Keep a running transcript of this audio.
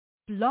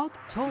Blog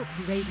Talk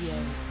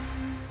Radio.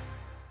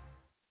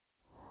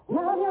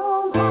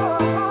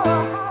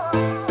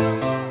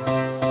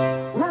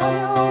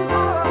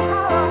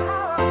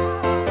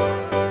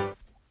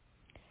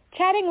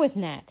 Chatting with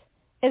Nat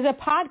is a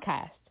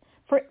podcast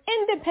for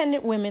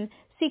independent women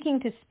seeking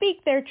to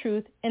speak their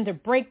truth and to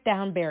break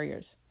down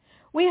barriers.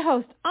 We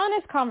host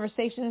honest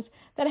conversations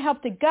that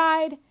help to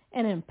guide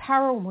and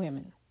empower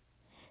women.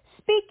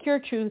 Speak your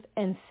truth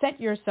and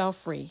set yourself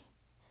free.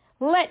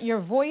 Let your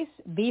voice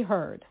be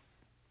heard.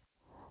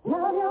 Hi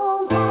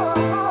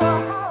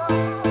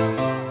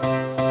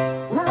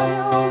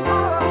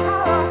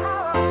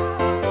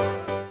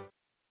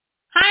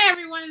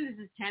everyone, this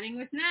is Chatting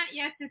with Nat.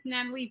 Yes, it's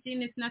Natalie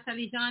Jean, it's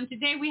Natalie Jean.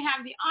 Today we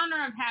have the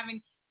honor of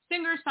having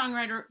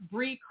singer-songwriter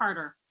Brei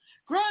Carter.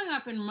 Growing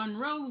up in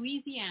Monroe,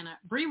 Louisiana,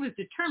 Brei was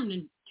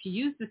determined to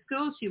use the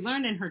skills she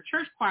learned in her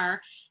church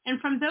choir and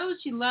from those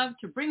she loved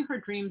to bring her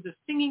dreams of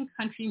singing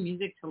country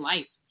music to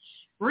life.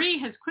 Brei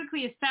has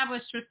quickly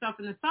established herself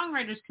in the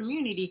songwriters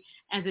community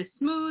as a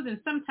smooth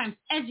and sometimes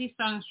edgy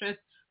songstress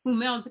who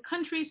melds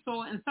country,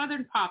 soul, and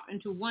southern pop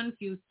into one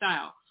fused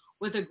style.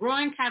 With a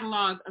growing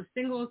catalog of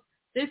singles,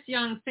 this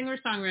young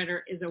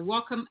singer-songwriter is a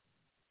welcome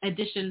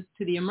addition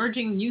to the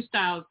emerging new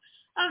styles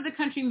of the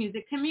country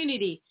music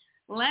community.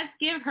 Let's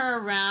give her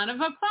a round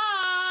of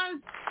applause.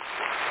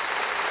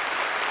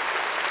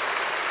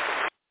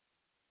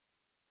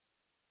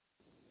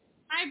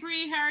 Hi,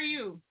 Brei. How are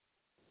you?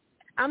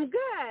 I'm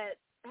good.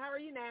 How are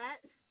you,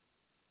 Nat?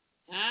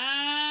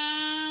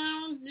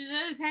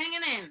 Just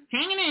hanging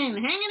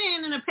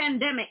in a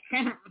pandemic.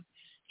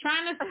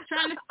 trying to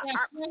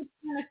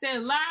stay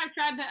alive,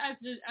 trying to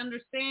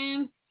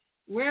understand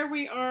where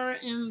we are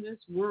in this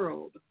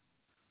world.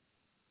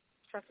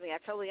 Trust me, I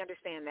totally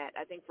understand that.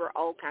 I think we're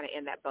all kind of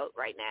in that boat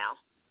right now.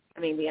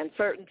 I mean, the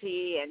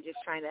uncertainty and just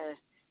trying to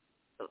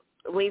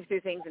weave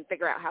through things and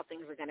figure out how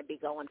things are going to be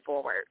going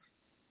forward.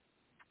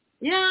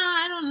 Yeah,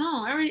 I don't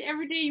know.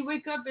 Every day you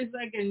wake up, it's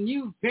like a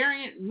new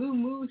variant,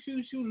 moo,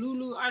 shoo,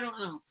 lulu. I don't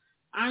know.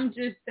 I'm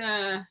just,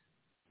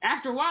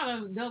 after a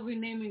while, they'll be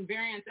naming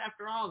variants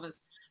after all of us.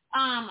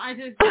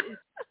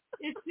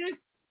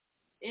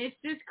 It's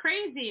just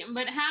crazy.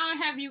 But how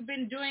have you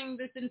been doing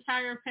this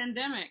entire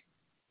pandemic?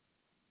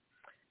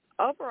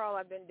 Overall,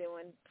 I've been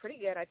doing pretty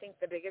good. I think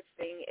the biggest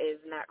thing is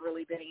not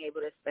really being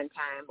able to spend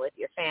time with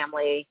your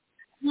family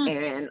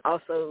and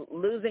also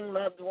losing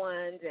loved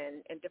ones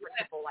and different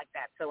people like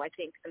that. So I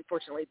think,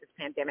 unfortunately, this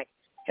pandemic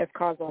has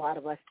caused a lot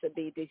of us to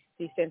be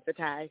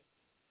desensitized.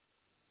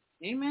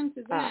 Amen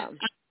to that.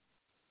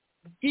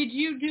 Did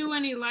you do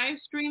any live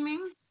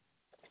streaming?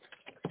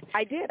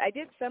 I did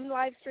some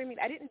live streaming.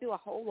 I didn't do a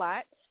whole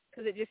lot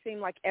because it just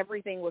seemed like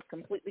everything was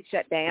completely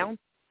shut down.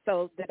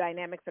 So the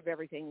dynamics of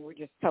everything were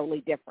just totally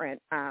different.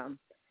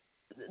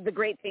 The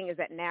great thing is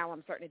that now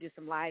I'm starting to do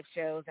some live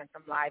shows and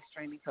some live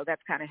streaming, so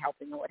that's kind of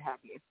helping and what have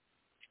you.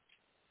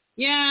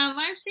 Yeah,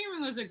 live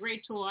streaming was a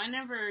great tool. I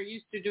never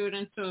used to do it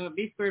until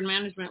B Squared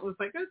Management was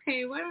like,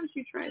 okay, why don't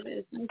you try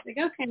this? And I was like,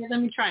 okay,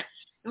 let me try it.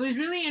 It was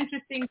really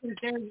interesting because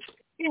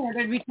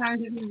there'd be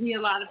times there would be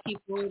a lot of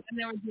people, and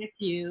there would be a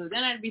few.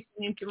 Then I'd be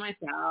singing to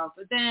myself.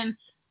 But then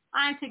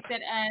I take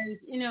that as,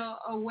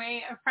 a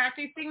way of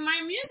practicing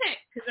my music.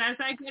 Because as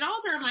I get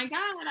older, my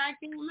God, I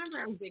can remember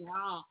everything.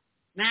 I'll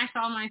mash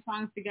all my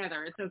songs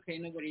together. It's okay.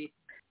 Nobody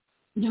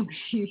knows.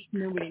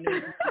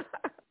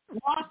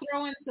 I'll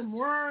throw in some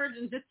words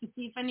and just to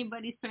see if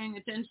anybody's paying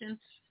attention.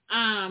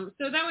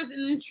 So that was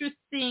an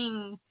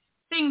interesting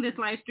thing, this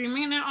live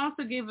streaming. And it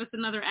also gave us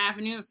another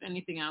avenue if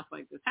anything else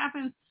like this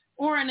happens,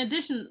 or an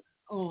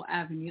additional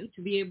avenue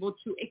to be able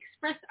to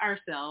express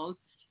ourselves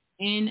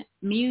in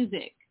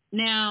music.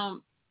 Now,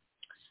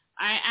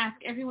 I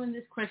ask everyone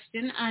this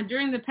question.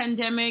 During the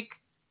pandemic,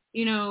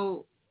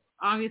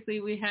 obviously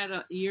we had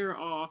a year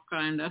off,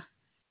 kind of,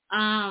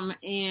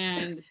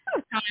 and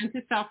time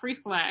to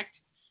self-reflect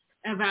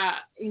about,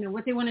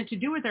 what they wanted to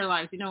do with their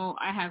lives.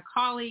 I have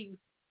colleagues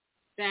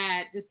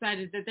that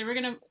decided that they were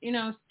going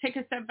to, take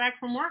a step back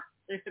from work.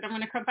 They said, I'm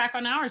going to cut back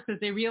on hours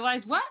because they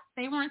realized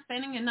they weren't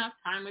spending enough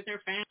time with their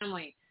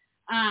family.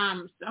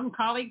 Some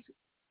colleagues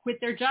quit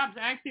their jobs.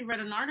 I actually read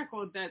an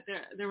article that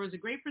there was a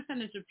great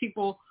percentage of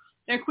people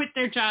that quit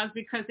their jobs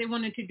because they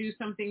wanted to do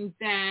something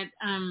that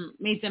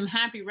made them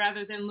happy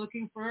rather than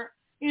looking for,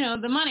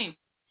 the money.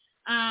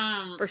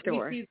 For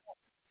sure. We see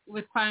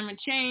with climate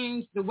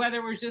change, the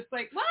weather was just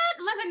like, what?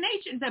 Mother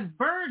Nature, the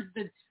birds,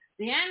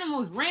 the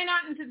animals ran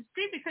out into the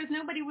street because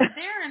nobody was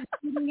there and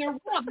in their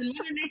world. And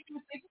Mother Nature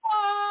was like,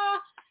 oh,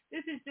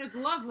 this is just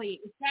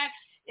lovely.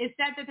 It's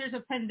sad that there's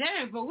a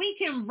pandemic, but we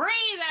can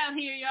breathe out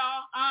here,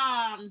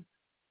 y'all.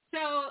 So,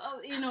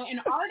 an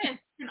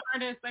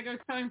artist, like I was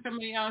telling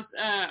somebody else,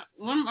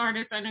 one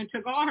artist I know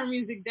took all her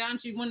music down.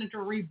 She wanted to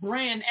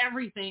rebrand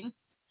everything.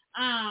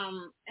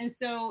 And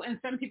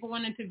some people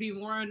wanted to be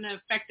more an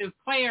effective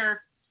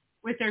player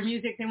with their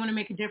music. They want to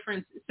make a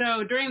difference.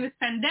 So during this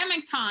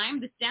pandemic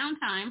time, this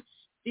downtime,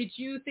 did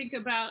you think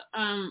about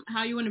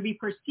how you want to be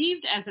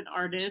perceived as an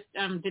artist?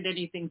 Did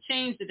anything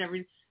change? Did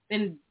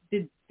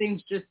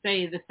things just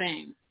stay the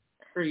same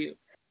for you?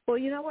 Well,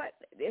 you know what?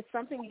 It's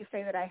something you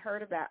say that I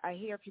heard about. I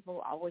hear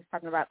people always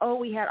talking about, oh,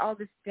 we had all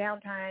this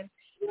downtime.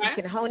 Right.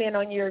 You can hone in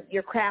on your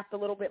craft a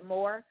little bit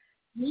more.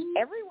 Mm-hmm.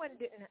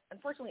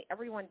 Unfortunately,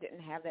 everyone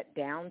didn't have that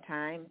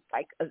downtime,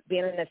 like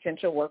being an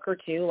essential worker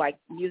too. Like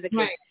music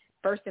Right. is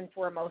first and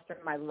foremost in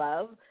my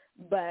love.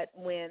 But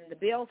when the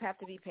bills have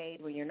to be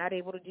paid, when you're not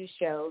able to do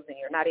shows and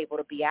you're not able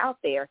to be out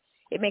there,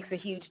 it makes a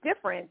huge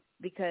difference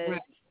because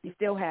Right. you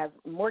still have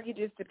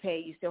mortgages to pay.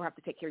 You still have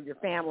to take care of your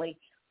family.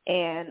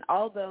 And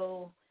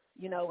although,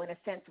 you know, in a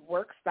sense,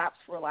 work stops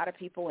for a lot of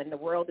people and the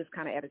world is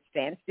kind of at a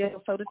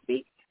standstill, so to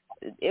speak,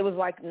 it was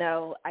like,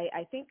 no,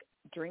 I think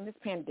during this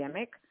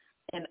pandemic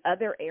and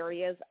other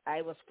areas,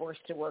 I was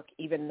forced to work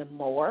even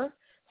more.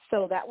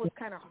 So that was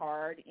kind of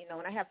hard, you know,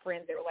 and I have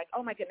friends that were like,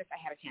 oh, my goodness,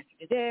 I had a chance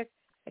to do this.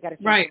 I got a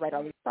chance Right. to write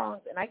all these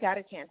songs, and I got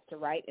a chance to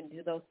write and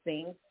do those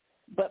things.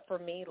 But for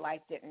me,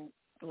 life didn't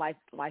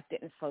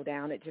slow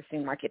down. It just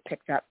seemed like it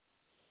picked up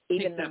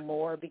even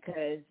more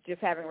because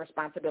just having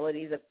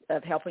responsibilities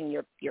of helping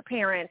your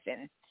parents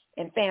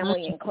and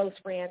family and close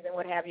friends and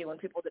what have you, when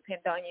people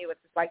depend on you,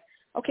 it's just like,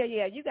 okay,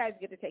 yeah, you guys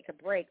get to take a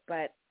break,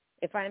 but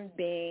if I'm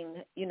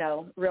being, you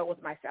know, real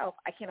with myself,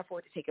 I can't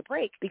afford to take a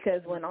break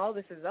because when all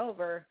this is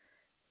over,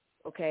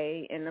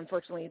 okay, and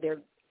unfortunately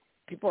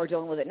people are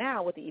dealing with it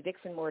now with the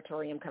eviction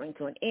moratorium coming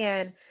to an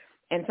end,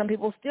 and some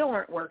people still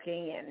aren't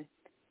working, and,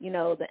 you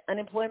know, the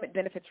unemployment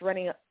benefits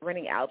running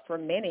out for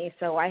many.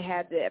 So I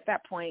had to, at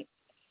that point,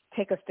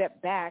 take a step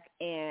back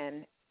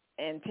and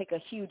take a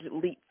huge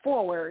leap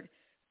forward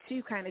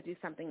to kind of do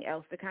something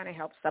else to kind of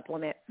help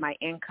supplement my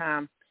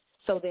income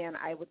so then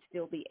I would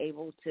still be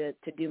able to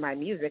do my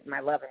music,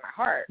 my love, and my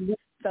heart.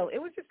 So it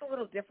was just a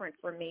little different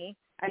for me.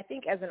 I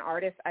think as an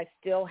artist, I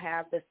still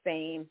have the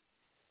same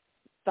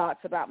thoughts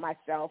about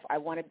myself. I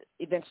wanted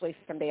eventually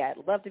someday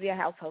I'd love to be a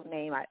household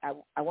name.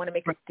 I want to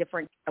make a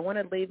difference. I want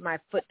to leave my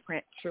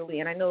footprint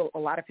truly, and I know a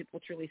lot of people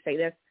truly say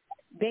this.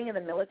 Being in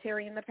the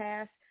military in the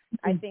past,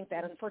 I think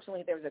that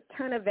unfortunately there's a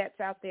ton of vets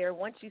out there.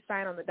 Once you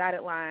sign on the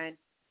dotted line,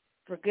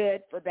 for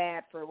good, for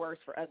bad, for worse,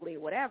 for ugly,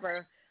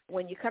 whatever,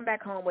 when you come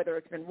back home, whether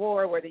it's been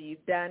war, whether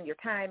you've done your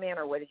time in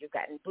or whether you've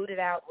gotten booted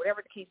out,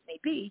 whatever the case may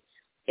be,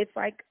 it's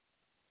like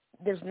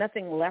there's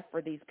nothing left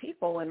for these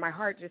people, and my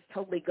heart just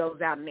totally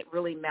goes out and it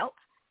really melts.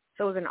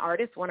 So as an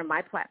artist, one of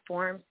my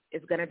platforms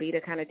is going to be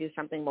to kind of do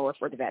something more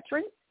for the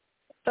veterans.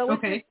 So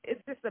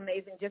it's just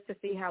amazing just to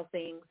see how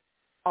things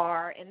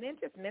are. And then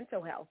just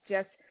mental health.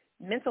 Just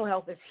mental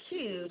health is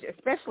huge,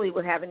 especially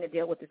with having to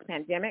deal with this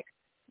pandemic.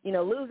 You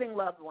know, losing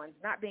loved ones,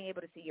 not being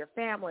able to see your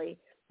family,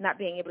 not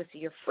being able to see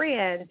your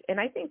friends. And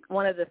I think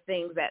one of the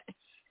things that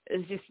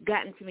has just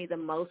gotten to me the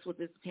most with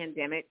this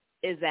pandemic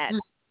is that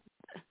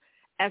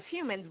as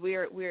humans,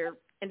 we're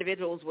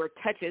individuals where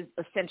touch is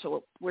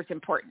essential, where it's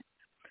important.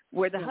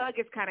 Where the hug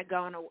has kind of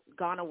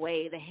gone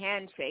away, the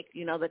handshake,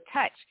 you know, the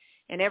touch,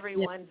 and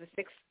everyone's a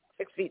six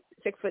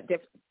foot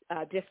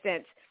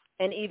distance,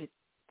 and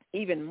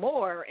even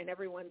more, and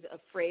everyone's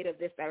afraid of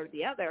this, that, or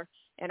the other.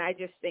 And I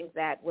just think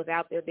that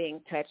without there being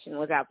touch and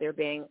without there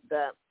being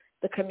the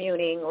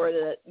communing or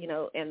the, you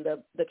know, and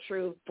the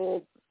true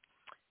full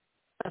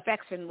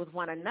affection with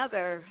one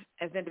another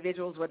as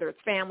individuals, whether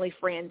it's family,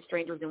 friends,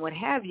 strangers, and what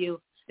have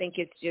you, I think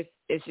it's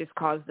just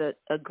caused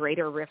a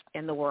greater rift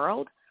in the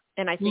world.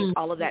 And I think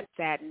all of that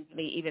saddens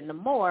me even the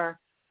more.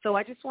 So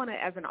I just want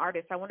to, as an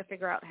artist, I want to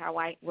figure out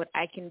what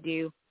I can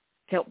do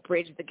to help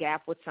bridge the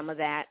gap with some of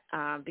that,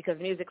 because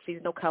music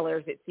sees no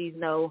colors. It sees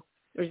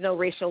there's no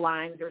racial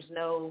lines. There's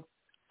no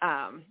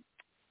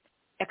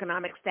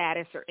economic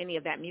status or any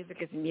of that. Music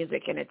is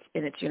music, and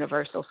it's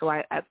universal. So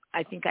I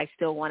think I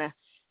still want to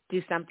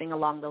do something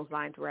along those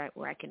lines where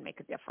I can make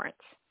a difference.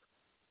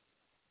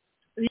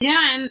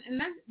 Yeah,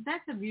 and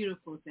that's a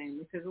beautiful thing,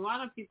 because a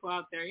lot of people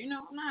out there,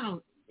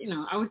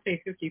 I would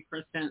say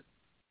 50%,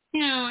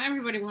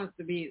 everybody wants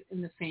to be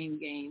in the fame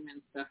game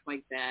and stuff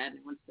like that.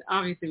 And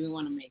obviously we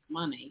want to make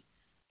money.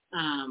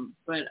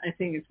 But I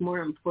think it's more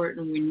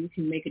important when you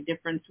can make a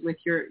difference with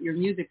your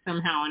music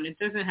somehow. And it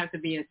doesn't have to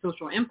be a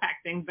social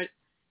impact thing, but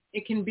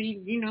it can be,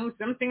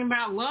 something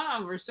about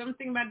love or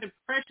something about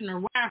depression or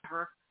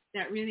whatever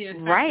that really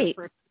affects the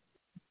person.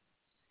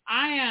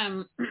 I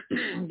am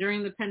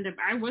during the pandemic,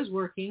 I was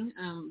working,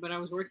 but I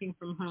was working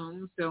from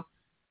home. So,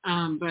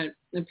 but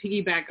to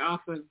piggyback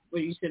off of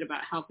what you said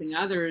about helping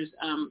others,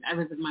 I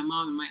live with my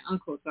mom and my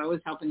uncle, so I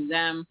was helping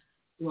them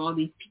do all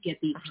these, get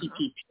these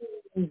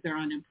PPPs, their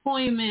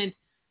unemployment.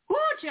 Whoo,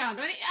 child!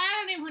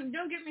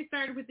 Don't get me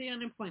started with the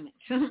unemployment.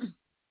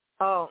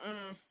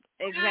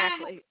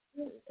 Exactly.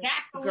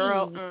 Gasoline.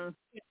 Girl.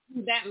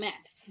 That mess.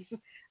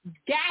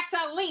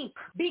 Gasoline.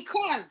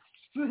 Because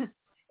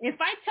if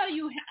I tell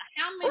you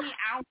how many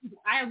hours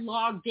I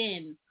logged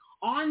in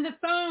on the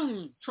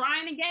phone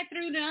trying to get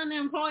through the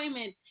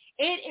unemployment,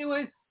 it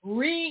was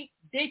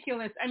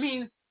ridiculous. I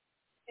mean,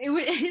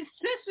 it's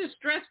just a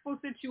stressful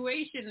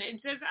situation.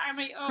 It's just,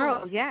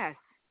 Girl, yes.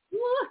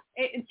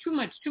 Too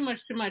much.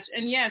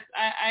 And yes,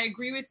 I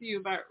agree with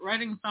you about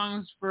writing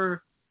songs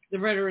for the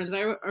veterans.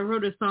 I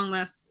wrote a song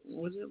last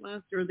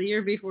year or the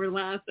year before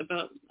last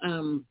about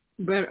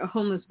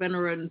homeless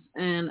veterans,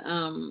 and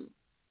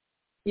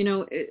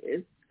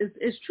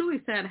it's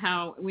truly sad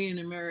how we in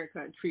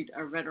America treat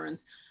our veterans.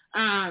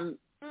 And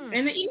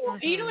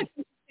it's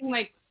interesting,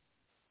 like,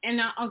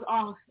 and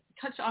I'll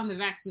touch on the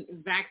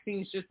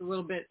vaccines just a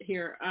little bit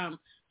here. I'm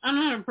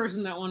not a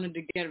person that wanted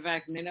to get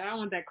vaccinated. I don't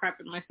want that crap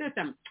in my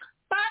system,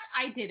 but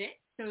I did it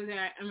so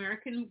that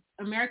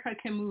America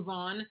can move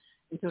on,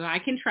 and so that I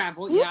can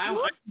travel. Yeah,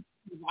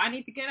 I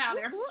need to get out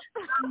there.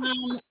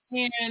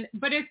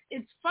 But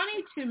it's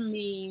funny to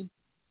me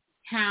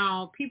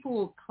how people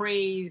will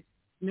praise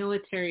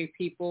military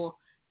people,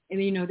 and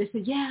they say,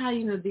 yeah,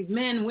 these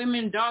men,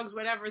 women, dogs,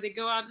 whatever, they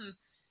go out and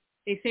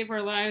they save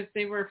our lives,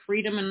 save our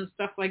freedom and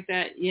stuff like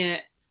that.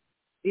 Yet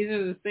these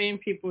are the same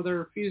people that are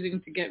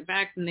refusing to get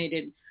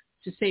vaccinated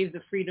to save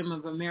the freedom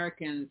of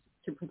Americans,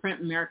 to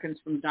prevent Americans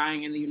from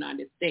dying in the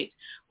United States.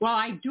 While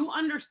I do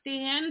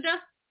understand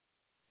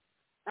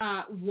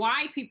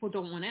why people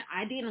don't want it,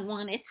 I didn't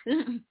want it.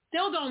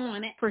 Still don't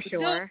want it. For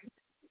sure.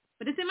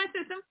 But it's in my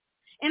system.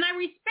 And I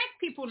respect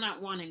people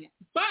not wanting it.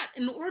 But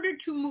in order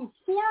to move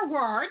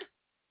forward,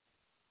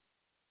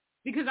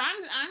 because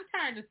I'm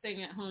tired of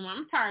staying at home.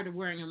 I'm tired of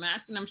wearing a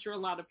mask, and I'm sure a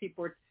lot of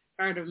people are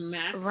tired of a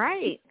mask.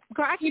 Right.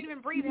 Girl, I can't even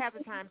breathe half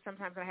the time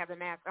sometimes when I have the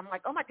mask. I'm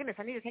like, oh, my goodness,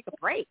 I need to take a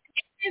break.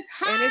 It's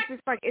hot. And it's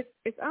just like,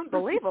 it's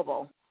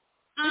unbelievable.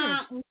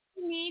 We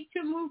need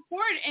to move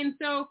forward. And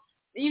so,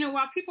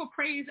 while people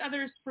praise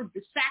others for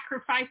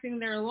sacrificing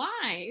their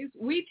lives,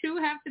 we too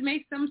have to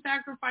make some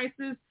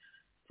sacrifices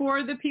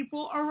for the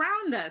people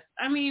around us.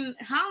 I mean,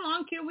 how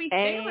long can we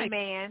stay like that?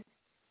 Amen.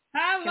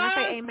 How long? Can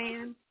I say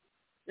amen?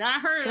 I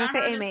heard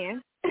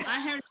amen?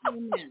 I heard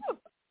amen.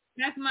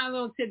 That's my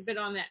little tidbit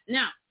on that.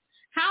 Now,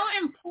 how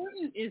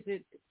important is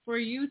it for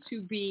you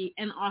to be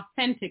an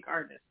authentic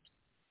artist?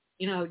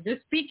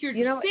 Just speak your.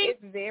 It's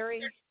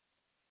very.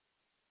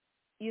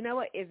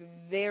 It's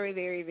very,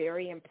 very,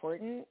 very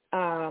important.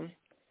 And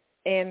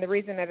the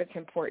reason that it's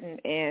important,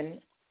 and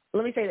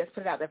let me say this,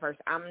 put it out there first.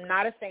 I'm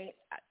not a saint.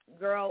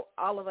 Girl,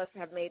 all of us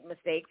have made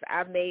mistakes.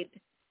 I've made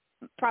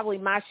probably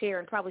my share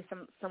and probably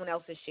someone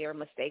else's share of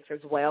mistakes as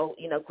well,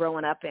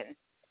 growing up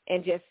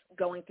and just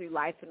going through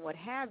life and what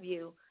have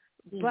you.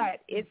 Mm-hmm.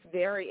 But it's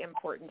very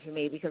important to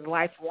me because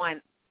life,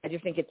 one, I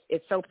just think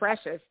it's so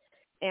precious.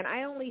 And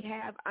I only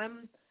have,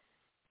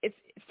 it's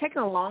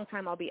taken a long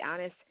time, I'll be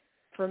honest,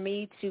 for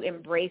me to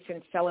embrace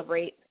and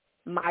celebrate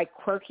my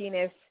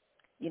quirkiness,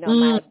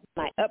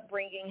 my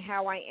upbringing,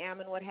 how I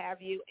am and what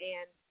have you.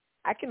 And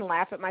I can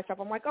laugh at myself.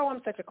 I'm like, oh,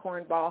 I'm such a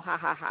cornball, ha,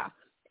 ha, ha.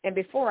 And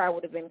before I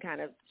would have been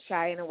kind of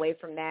shying away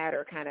from that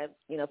or kind of,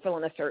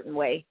 feeling a certain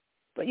way.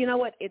 But you know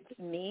what? It's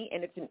me,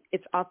 and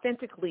it's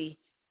authentically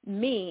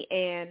me,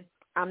 and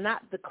I'm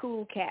not the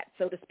cool cat,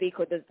 so to speak,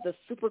 or the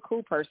super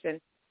cool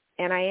person.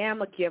 And I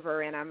am a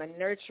giver, and I'm a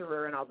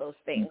nurturer and all those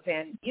things.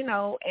 And,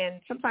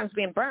 and sometimes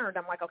being burned,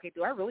 I'm like, okay,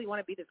 do I really want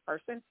to be this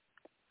person?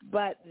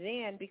 But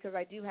then because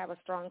I do have a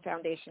strong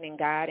foundation in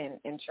God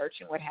and church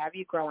and what have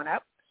you growing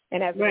up,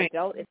 and as an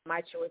adult, it's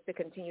my choice to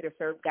continue to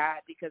serve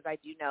God because I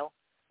do know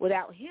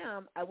without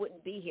him, I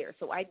wouldn't be here.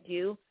 So I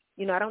do,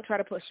 I don't try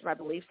to push my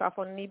beliefs off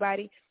on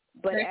anybody.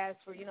 But as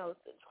for,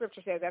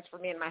 Scripture says, as for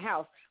me and my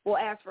house. Well,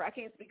 I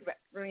can't speak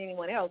for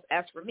anyone else.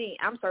 As for me,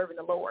 I'm serving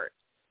the Lord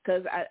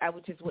because I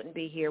just wouldn't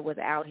be here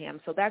without him.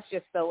 So that's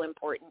just so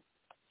important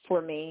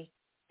for me.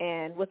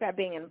 And with that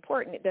being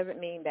important, it doesn't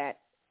mean that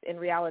in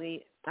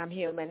reality I'm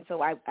human.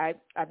 So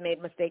I've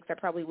made mistakes. I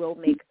probably will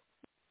make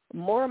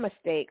more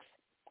mistakes.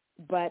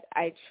 But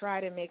I try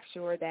to make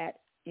sure that,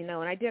 and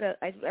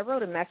I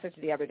wrote a message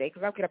the other day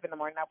because I'll get up in the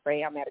morning, I'll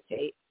pray, I'll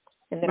meditate,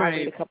 and then I'll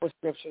read a couple of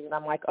scriptures, and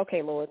I'm like,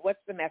 okay, Lord, what's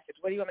the message?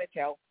 What do you want me to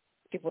tell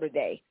people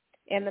today?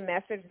 And the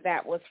message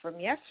that was from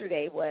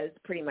yesterday was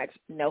pretty much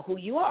know who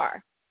you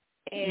are.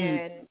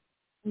 And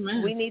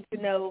we need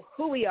to know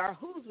who we are,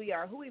 whose we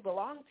are, who we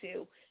belong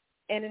to.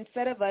 And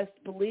instead of us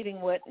believing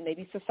what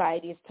maybe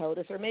society has told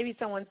us, or maybe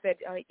someone said,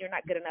 oh, you're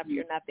not good enough,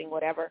 you're nothing,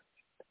 whatever,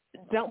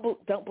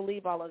 don't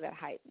believe all of that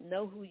hype.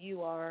 Know who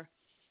you are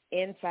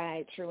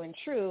inside, true and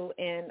true.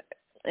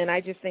 And I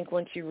just think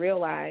once you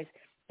realize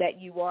that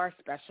you are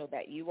special,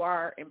 that you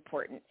are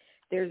important,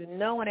 there's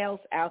no one else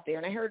out there.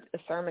 And I heard a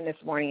sermon this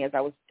morning as I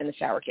was in the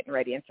shower getting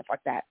ready and stuff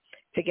like that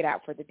to get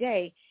out for the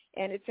day.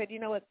 And it said,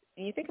 what,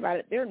 when you think about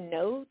it, there are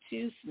no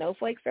two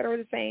snowflakes that are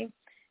the same.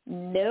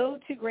 No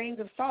 2 grains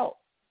of salt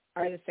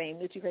are the same.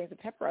 No 2 grains of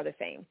pepper are the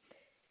same.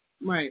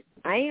 Right.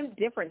 I am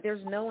different.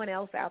 There's no one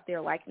else out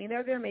there like me.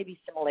 There may be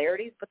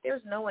similarities, but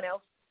there's no one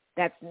else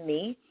that's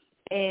me.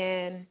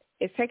 And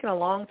it's taken a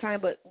long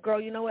time, but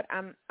girl, you know what?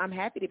 I'm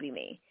happy to be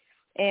me.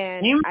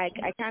 And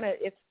I kind of,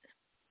 it's,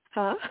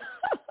 huh?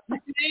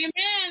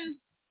 Amen.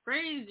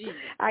 Crazy.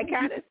 I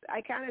kind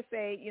of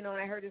say, and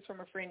I heard this from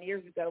a friend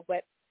years ago,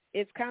 but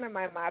it's kind of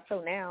my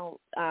motto now.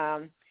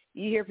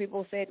 You hear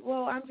people say,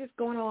 well, I'm just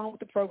going along with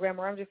the program,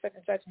 or I'm just such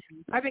and such.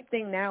 My big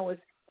thing now is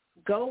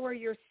go where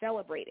you're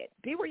celebrated.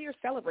 Be where you're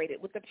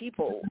celebrated with the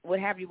people, what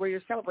have you, where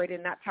you're celebrated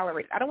and not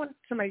tolerated. I don't want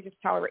somebody just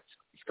to tolerate.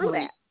 Screw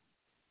that.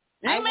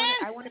 Amen.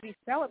 I want to be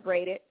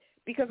celebrated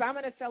because I'm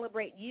going to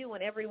celebrate you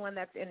and everyone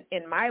that's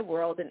in my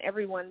world and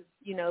everyone's,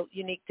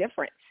 unique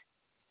difference.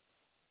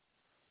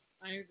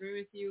 I agree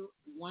with you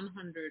 100%.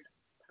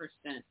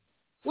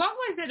 What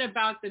was it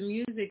about the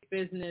music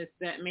business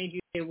that made you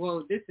say,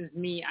 whoa, this is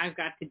me, I've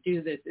got to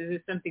do this? Is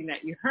it something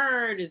that you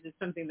heard? Is it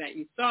something that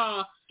you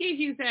saw? Gave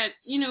you that,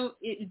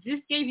 it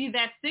just gave you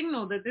that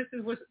signal that this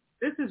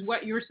is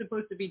what you're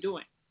supposed to be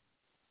doing.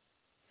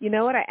 You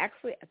know what?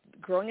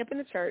 Growing up in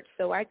the church,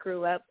 so I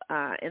grew up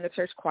in the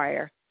church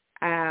choir,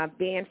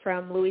 being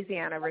from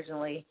Louisiana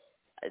originally.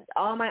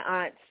 All my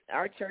aunts,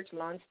 our church,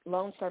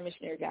 Lone Star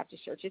Missionary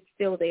Baptist Church, it's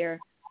still there.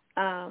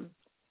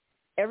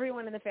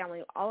 Everyone in the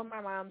family, all of my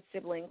mom's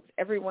siblings,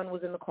 everyone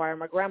was in the choir.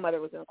 My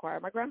grandmother was in the choir.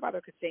 My grandfather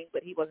could sing,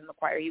 but he wasn't in the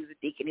choir. He was a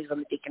deacon. He was on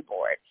the deacon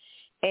board.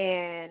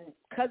 And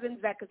cousins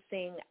that could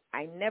sing,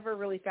 I never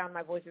really found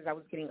my voice as I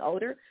was getting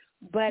older.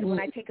 But when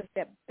I take a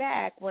step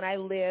back, when I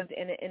lived,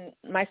 and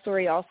my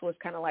story also was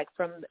kind of like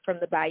from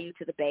the bayou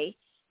to the bay,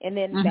 and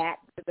then back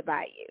to the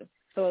bayou.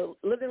 So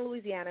lived in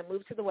Louisiana,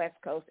 moved to the West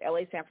Coast,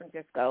 L.A., San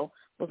Francisco,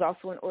 was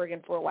also in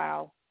Oregon for a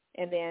while.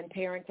 And then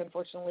parents,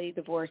 unfortunately,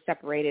 divorced,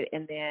 separated,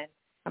 and then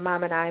my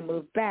mom and I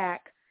moved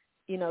back,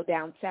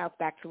 down south,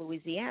 back to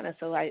Louisiana.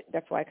 So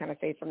that's why I kind of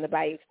say from the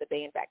bayou to the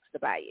bay and back to the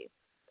bayou.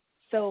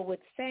 So with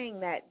saying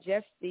that,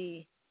 just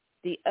the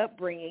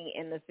upbringing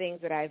and the things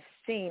that I've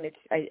seen,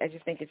 I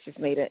just think it's just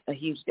made a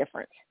huge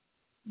difference.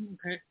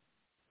 Okay.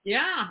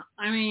 Yeah.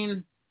 I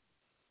mean,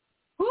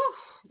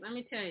 let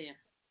me tell you,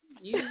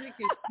 music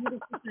is a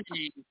beautiful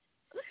thing.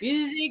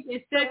 Music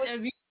is such a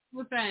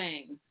beautiful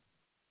thing.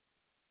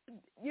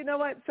 You know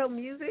what? So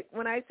music,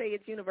 when I say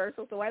it's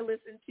universal, so I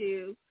listen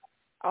to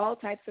all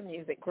types of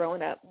music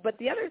growing up. But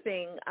the other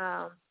thing,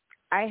 I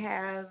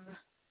have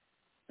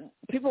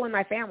people in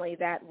my family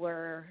that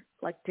were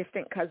like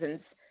distant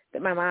cousins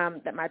that my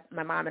mom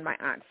and my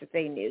aunts that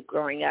they knew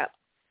growing up.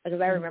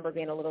 Because I remember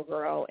being a little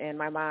girl and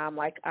my mom,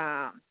 like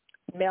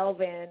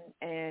Melvin,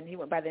 and he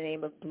went by the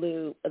name of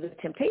Blue of the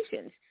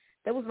Temptations.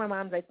 That was my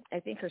mom's, I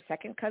think, her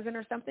second cousin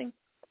or something.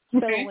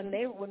 Okay. So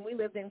when we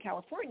lived in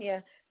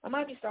California, my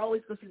mom used to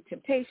always go to the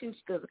Temptations,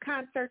 she'd go to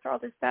concerts, all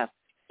this stuff,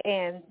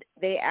 and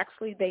they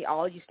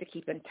all used to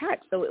keep in touch.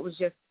 So it was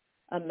just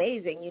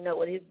amazing,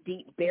 with his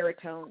deep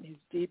baritone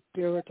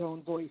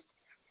voice,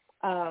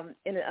 and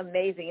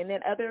amazing. And then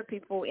other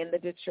people in the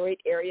Detroit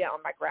area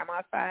on my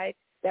grandma's side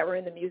that were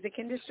in the music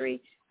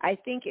industry, I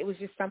think it was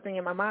just something.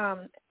 And my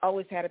mom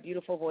always had a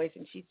beautiful voice,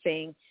 and she'd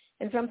sing.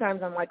 And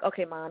sometimes I'm like,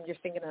 okay, Mom, you're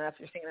singing enough.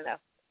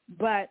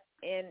 But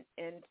in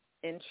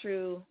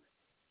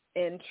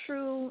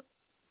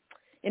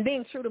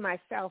being true to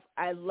myself,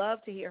 I love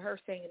to hear her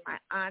sing and my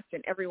aunts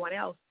and everyone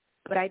else,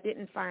 but I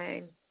didn't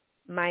find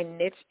my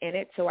niche in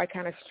it, so I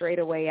kind of strayed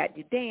away. I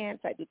do dance,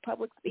 I do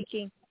public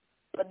speaking,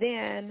 but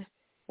then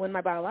when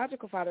my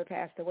biological father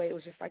passed away, it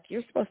was just like,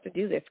 you're supposed to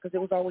do this, because it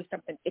was always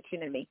something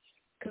itching in me.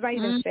 Because I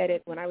even said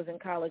it when I was in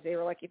college. They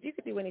were like, if you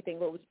could do anything,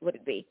 what would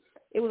it be?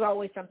 It was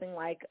always something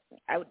like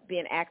I would be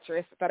an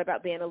actress, thought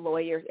about being a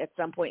lawyer at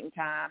some point in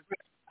time.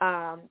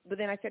 But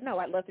then I said, no,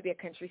 I'd love to be a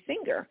country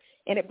singer.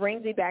 And it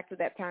brings me back to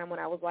that time when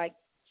I was like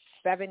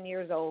 7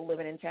 years old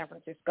living in San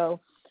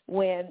Francisco,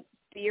 when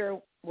fear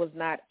was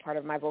not part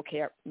of my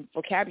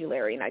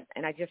vocabulary,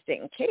 and I just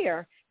didn't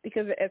care,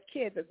 because as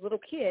little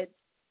kids,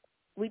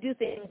 we do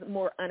things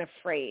more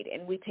unafraid,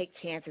 and we take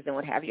chances and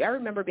what have you. I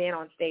remember being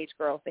on stage,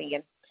 girl,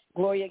 singing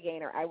Gloria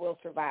Gaynor, I Will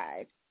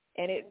Survive.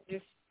 And it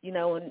just,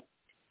 and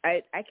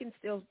I can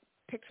still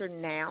picture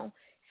now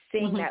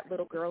seeing that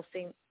little girl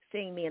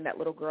seeing me and that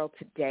little girl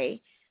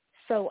today.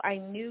 So I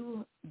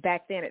knew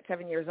back then at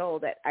 7 years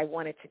old that I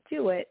wanted to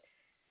do it,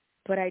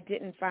 but I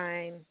didn't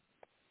find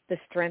the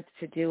strength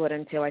to do it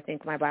until I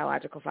think my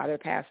biological father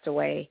passed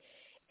away.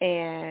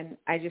 And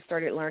I just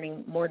started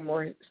learning more and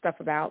more stuff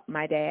about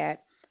my dad,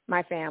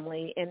 my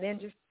family, and then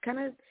just kind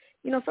of,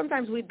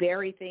 sometimes we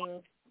bury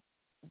things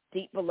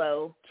deep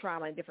below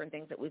trauma and different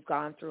things that we've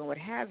gone through and what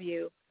have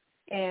you.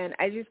 And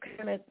I just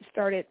kind of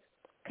started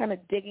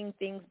digging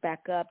things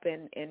back up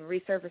and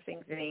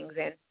resurfacing things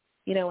and,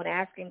 and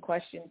asking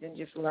questions and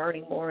just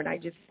learning more. And I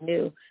just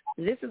knew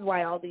this is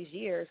why all these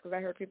years, because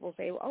I heard people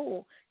say,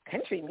 oh,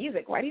 country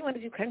music, why do you want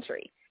to do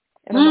country?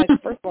 And I'm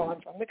like, first of all,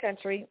 I'm from the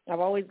country. My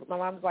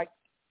mom's like,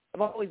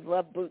 I've always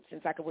loved boots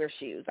since I could wear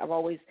shoes. I've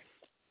always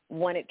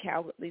wanted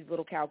these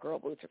little cowgirl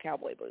boots or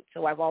cowboy boots.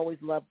 So I've always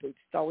loved boots.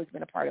 It's always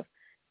been a part of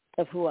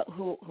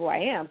who I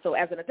am. So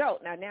as an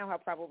adult, now I'm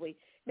probably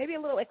maybe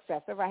a little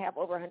excessive. I have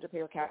over 100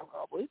 pair of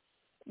cowgirl boots,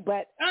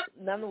 but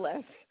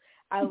nonetheless,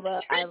 I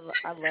love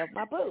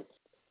my boots.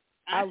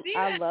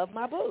 I love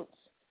my boots.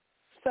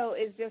 So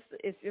it's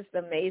just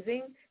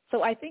amazing.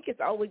 So I think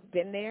it's always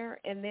been there.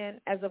 And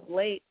then as of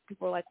late,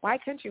 people are like, why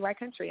country? Why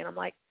country? And I'm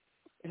like,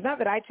 it's not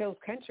that I chose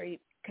country.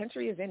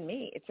 Country is in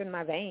me. It's in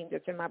my veins.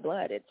 It's in my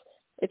blood.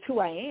 It's who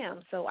I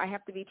am. So I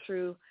have to be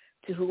true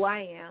to who I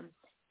am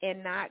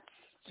and not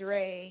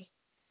stray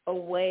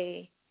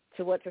away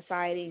to what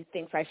society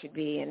thinks I should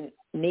be in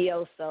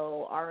neo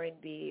soul,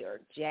 R&B,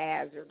 or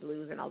jazz or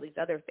blues and all these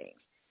other things.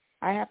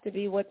 I have to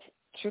be what's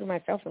true to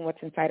myself and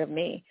what's inside of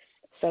me.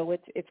 So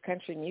it's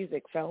country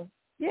music. So,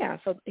 yeah,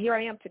 so here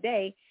I am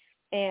today,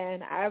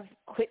 and I've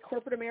quit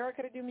corporate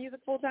America to do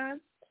music full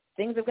time.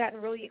 Things have gotten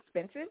really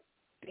expensive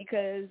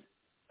because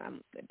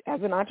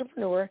as an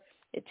entrepreneur,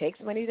 it takes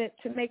money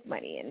to make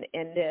money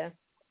and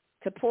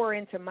to pour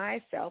into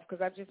myself,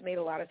 because I've just made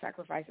a lot of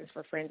sacrifices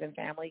for friends and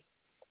family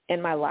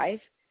in my life.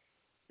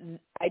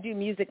 I do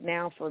music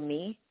now for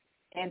me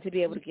and to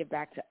be able to give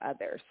back to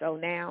others. So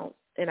now,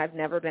 and I've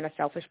never been a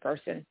selfish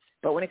person,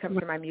 but when it comes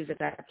to my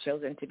music, I've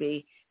chosen to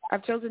be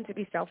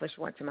selfish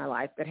once in my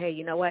life. But hey,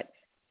 you know what?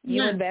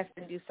 You invest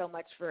and do so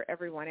much for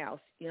everyone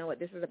else. You know what?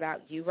 This is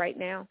about you right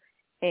now.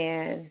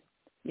 And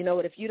you know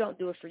what? If you don't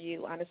do it for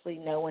you, honestly,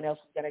 no one else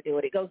is going to do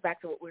it. It goes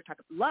back to what we were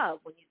talking about. Love.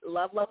 When you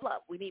love.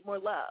 We need more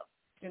love.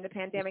 During the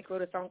pandemic,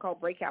 wrote a song called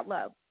Breakout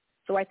Love.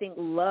 So I think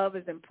love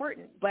is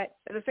important. But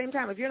at the same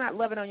time, if you're not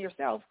loving on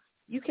yourself,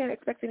 you can't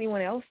expect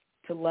anyone else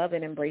to love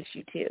and embrace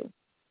you too.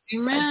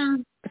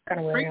 Amen. That's kind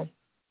of where I am.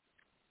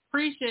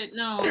 Appreciate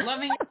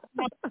loving.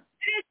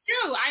 It's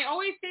true. I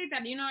always say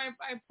that. You know,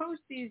 I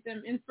post these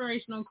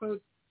inspirational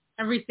quotes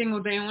every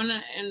single day.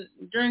 And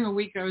during a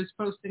week, I was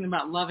posting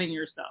about loving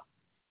yourself.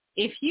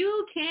 If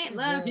you can't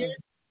love yourself,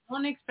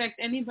 don't expect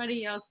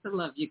anybody else to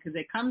love you, because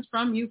it comes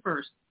from you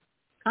first.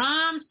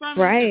 Comes from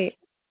right.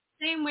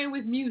 You. Same way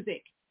with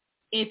music.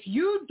 If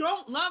you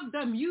don't love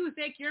the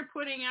music you're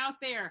putting out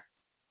there,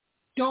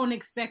 don't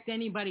expect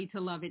anybody to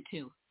love it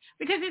too,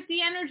 because it's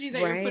the energy that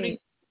you're putting in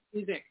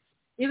music.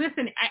 You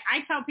listen. I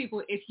tell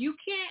people, if you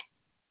can't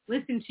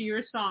listen to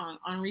your song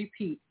on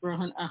repeat for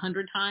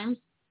 100 times,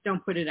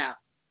 don't put it out.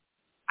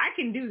 I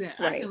can do that.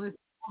 Right. I can listen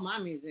to all my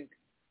music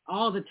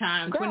all the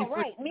time. Girl,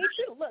 right. Me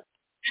too. Look,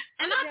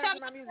 and I'll tell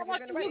my music.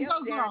 what Everybody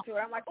else dance to it.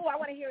 I'm like, oh, I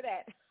want to hear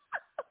that.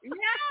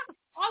 Yeah.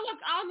 Oh, look,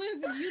 I'll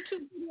listen to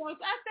YouTube videos.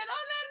 I said,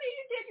 oh, Natalie,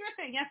 you did your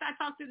thing. Yes, I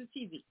talked to the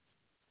TV.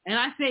 And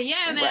I say,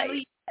 yeah,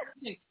 Natalie.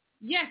 Right.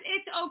 Yes,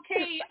 it's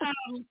okay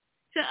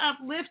to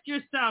uplift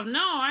yourself.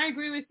 No, I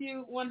agree with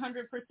you 100%.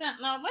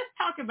 Now, let's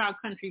talk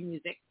about country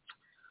music.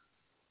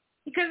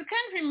 Because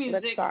country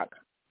music let's talk.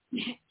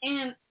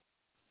 And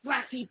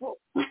Black people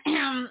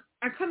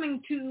are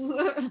coming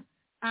to,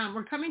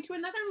 we're coming to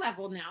another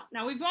level now.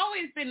 Now, we've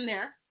always been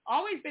there,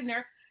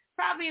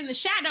 probably in the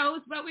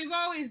shadows, but we've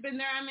always been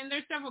there. I mean,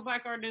 there's several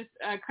Black artists,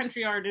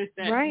 country artists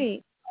that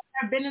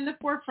have been in the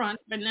forefront,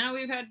 but now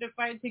we've had to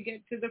fight to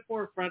get to the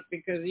forefront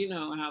because you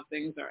know how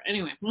things are.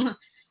 Anyway,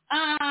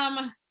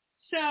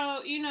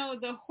 so, you know,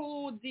 the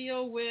whole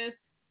deal with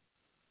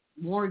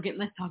Morgan,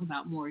 let's talk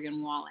about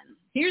Morgan Wallen.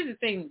 Here's the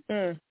thing.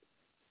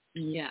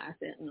 Yeah, I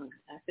said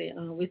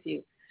with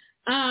you.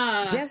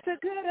 Just a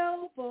good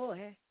old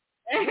boy,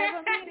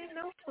 never meaning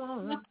no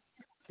harm.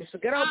 Just a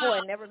good old boy,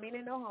 never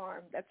meaning no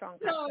harm. That song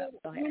comes up.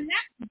 Go ahead. When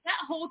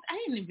that whole, I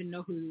didn't even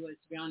know who he was,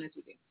 to be honest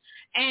with you.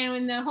 And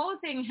when the whole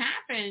thing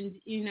happened,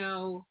 you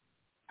know,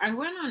 I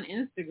went on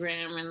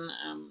Instagram and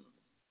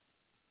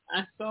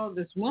I saw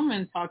this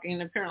woman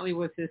talking apparently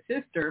with his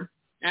sister,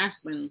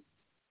 Ashlyn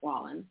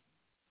Wallen.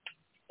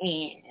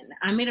 And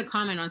I made a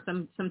comment on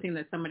something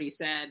that somebody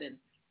said, and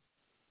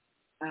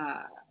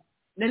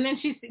then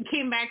she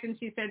came back and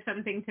she said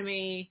something to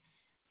me,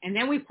 and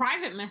then we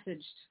private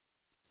messaged,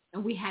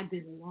 and we had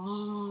this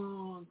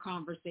long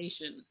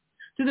conversation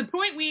to the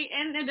point we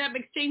ended up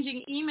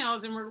exchanging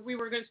emails, and we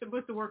were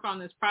supposed to work on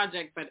this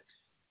project, but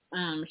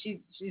she's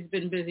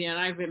been busy and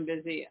I've been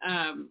busy.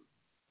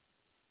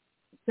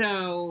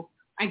 So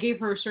I gave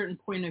her a certain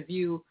point of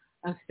view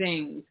of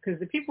things, because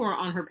the people who are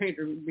on her page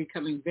are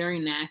becoming very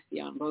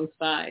nasty on both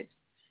sides.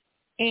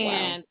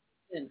 And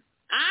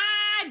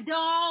I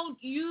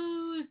don't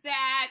use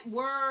that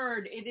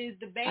word. It is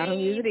the base. I don't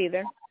use it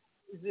either.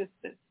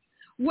 Resistance.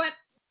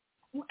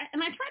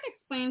 And I try to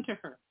explain to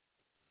her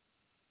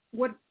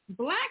what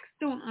blacks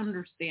don't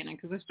understand,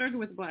 because I started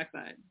with the black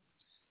side.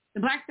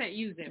 The blacks that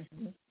use it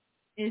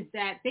is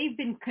that they've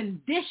been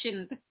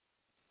conditioned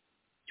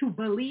to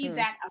believe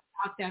that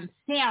about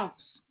themselves.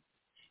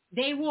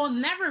 They will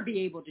never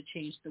be able to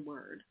change the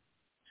word.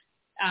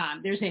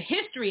 There's a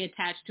history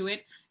attached to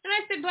it. And I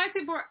said, black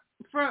people,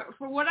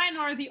 for what I know,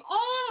 are the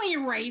only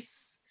race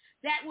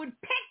that would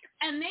pick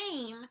a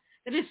name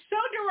that is so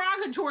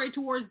derogatory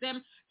towards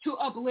them to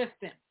uplift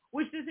them,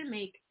 which doesn't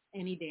make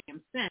any damn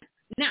sense.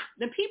 Now,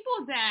 the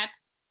people that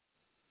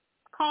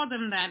called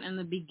them that in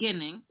the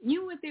beginning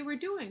knew what they were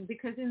doing,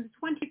 because in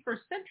the 21st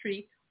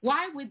century,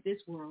 why would this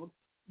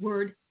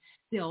word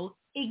still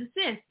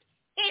exist?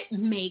 It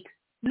makes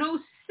no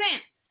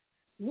sense.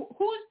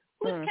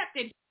 Who's kept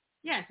it?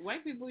 Yes,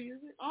 white people use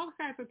it. All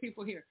kinds of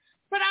people here.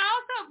 But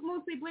I also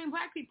mostly blame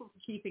black people for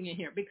keeping it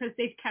here, because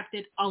they've kept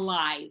it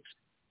alive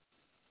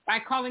by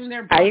calling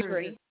their brothers. I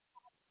agree.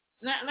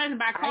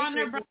 By calling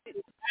their brothers,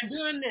 by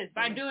doing this,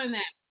 by doing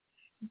that.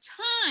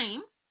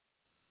 Time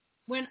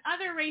when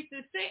other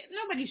races say,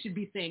 nobody should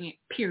be saying it,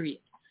 period.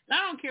 I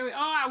don't care.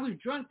 Oh, I was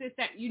drunk, this,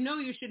 that. You know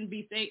you shouldn't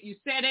be saying. You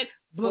said it.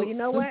 Well, you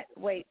know what?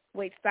 Wait,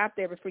 stop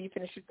there before you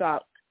finish your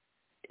thought.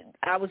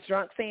 I was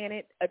drunk saying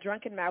it. A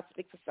drunken mouth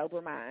speaks a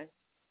sober mind.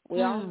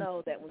 We all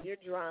know that when you're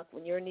drunk,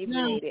 when you're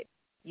inebriated,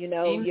 you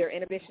know, your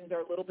inhibitions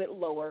are a little bit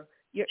lower.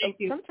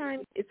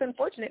 Sometimes it's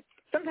unfortunate.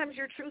 Sometimes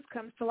your truth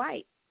comes to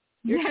light.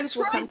 Your truth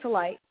will come to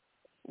light.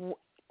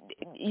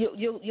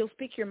 You'll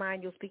speak your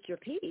mind. You'll speak your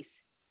piece.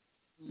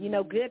 You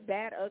know, good,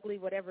 bad, ugly,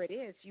 whatever it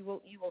is, you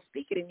will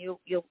speak it, and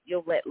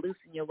you'll let loose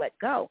and you'll let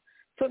go.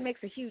 So it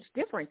makes a huge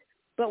difference.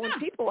 But when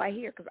people I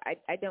hear, because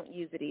I don't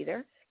use it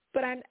either,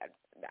 but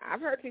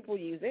I've heard people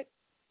use it,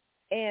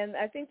 and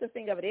I think the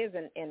thing of it is,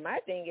 and my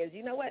thing is,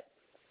 you know what?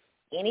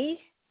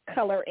 Any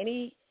color,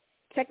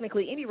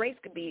 technically any race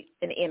could be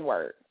an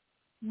N-word.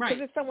 Right.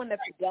 Because it's someone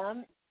that's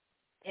dumb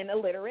and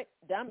illiterate,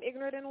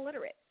 ignorant and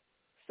illiterate.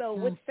 So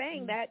with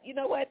saying that, you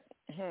know what?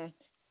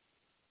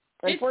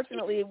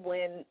 Unfortunately,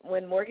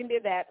 when Morgan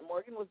did that,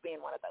 Morgan was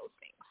being one of those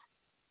things.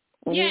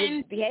 When he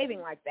was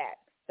behaving like that.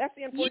 That's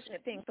the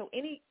unfortunate thing. So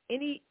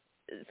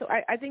so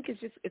I think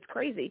it's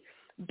crazy.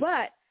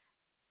 But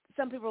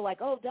some people are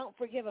like, oh, don't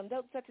forgive him,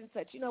 don't such and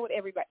such. You know what,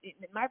 everybody,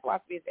 my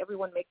philosophy is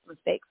everyone makes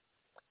mistakes.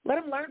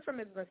 Let them learn from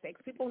his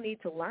mistakes. People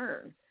need to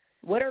learn.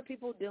 What are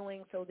people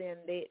doing so then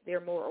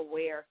they're more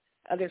aware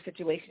of their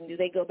situation? Do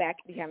they go back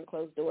behind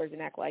closed doors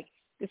and act like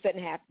this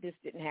didn't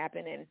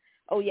happen, and,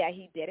 oh, yeah,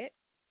 he did it?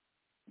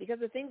 Because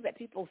the things that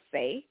people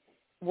say,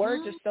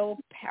 words are so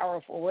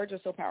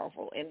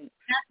powerful. And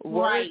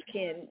words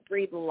can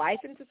breathe life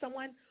into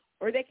someone,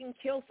 or they can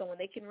kill someone.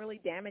 They can really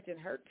damage and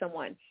hurt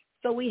someone.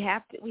 So we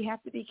have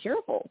to be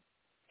careful.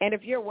 And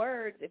if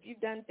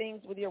you've done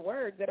things with your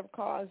words that have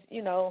caused,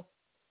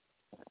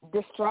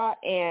 distraught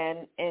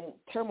and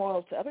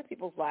turmoil to other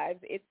people's lives,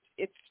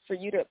 it's for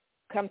you to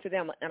come to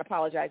them and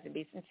apologize and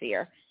be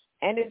sincere.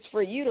 And it's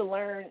for you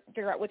to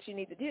figure out what you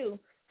need to do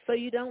so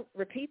you don't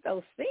repeat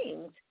those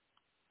things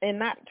and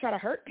not try to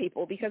hurt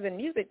people. Because in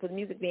music, with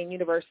music being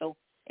universal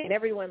and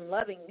everyone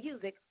loving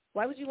music,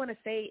 why would you want to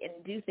say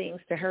and do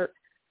things to hurt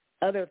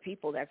other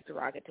people that's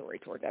derogatory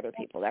towards other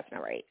people? That's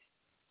not right.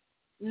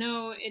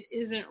 No, it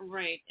isn't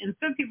right. And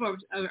some people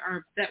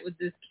are upset with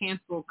this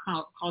cancel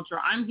culture.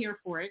 I'm here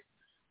for it.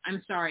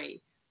 I'm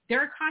sorry. There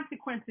are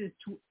consequences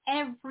to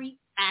every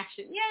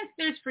action. Yes,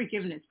 there's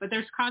forgiveness, but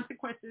there's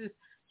consequences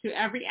to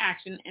every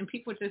action, and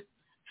people just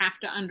have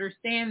to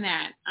understand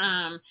that.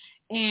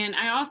 And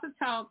I also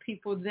tell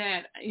people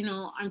that,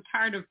 I'm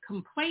tired of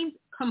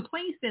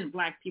complacent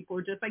Black people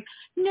who are just like,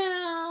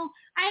 no,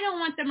 I don't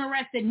want them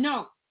arrested.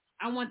 No,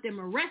 I want them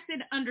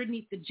arrested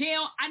underneath the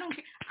jail. I don't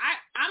care.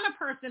 I'm a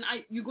person,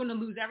 you're going to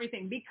lose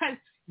everything, because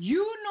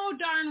you know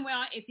darn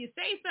well if you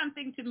say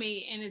something to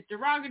me and it's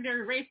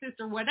derogatory, racist,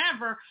 or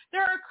whatever,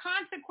 there are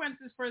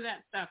consequences for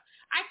that stuff.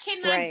 I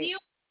cannot deal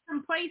with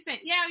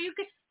complacent. Yeah, I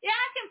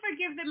can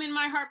forgive them in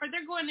my heart, but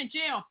they're going to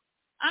jail.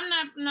 I'm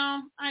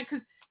not,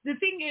 because the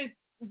thing is,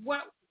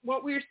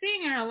 what we're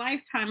seeing in our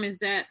lifetime is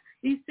that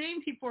these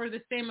same people are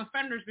the same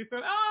offenders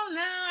before.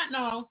 Oh,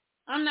 no,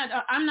 I'm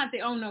not the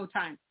no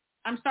time.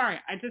 I'm sorry,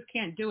 I just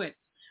can't do it.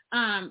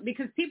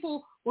 Because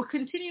people will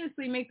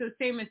continuously make those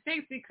same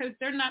mistakes because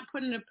they're not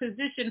put in a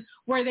position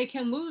where they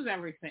can lose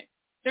everything.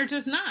 They're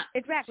just not.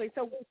 Exactly.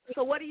 So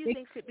what do you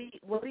think should be?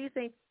 What do you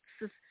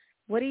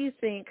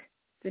think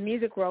the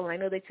music world? And I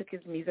know they took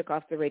his music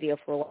off the radio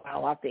for a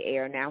while, off the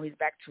air. Now he's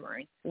back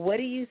touring. What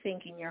do you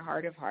think, in your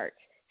heart of hearts,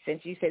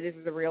 since you say this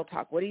is a real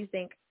talk, what do you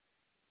think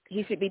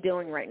he should be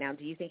doing right now?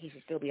 Do you think he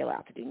should still be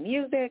allowed to do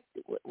music?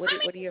 What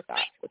are your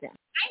thoughts with him?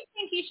 I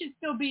think he should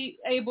still be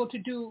able to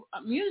do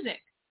music.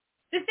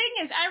 The thing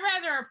is, I'd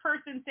rather a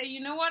person say,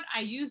 you know what, I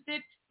used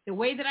it. The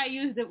way that I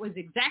used it was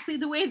exactly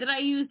the way that I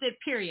used it,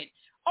 period.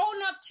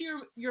 Own up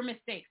to your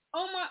mistakes.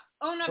 Own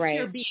up to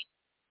your being.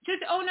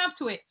 Just own up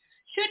to it.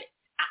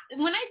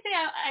 When I say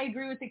I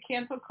agree with the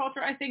cancel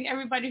culture, I think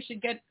everybody should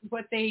get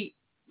what they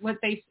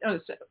sow,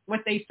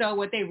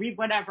 what they reap,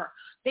 whatever.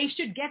 They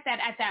should get that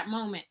at that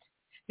moment,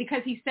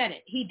 because he said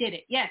it. He did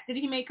it. Yes. Did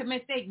he make a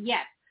mistake?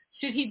 Yes.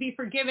 Should he be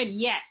forgiven?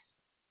 Yes.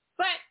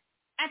 But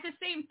at the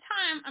same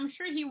time, I'm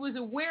sure he was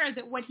aware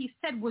that what he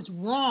said was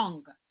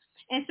wrong.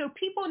 And so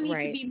people need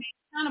to be made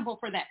accountable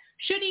for that.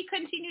 Should he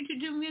continue to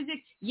do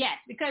music? Yes,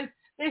 because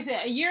there's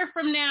a year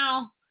from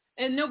now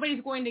and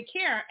nobody's going to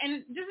care.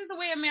 And this is the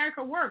way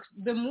America works.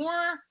 The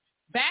more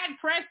bad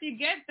press you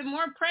get, the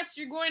more press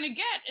you're going to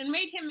get, and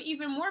made him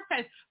even more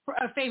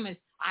famous.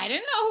 I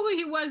didn't know who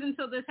he was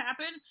until this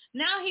happened.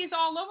 Now he's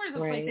all over the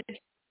place.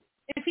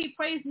 If he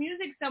plays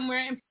music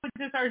somewhere and people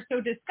just are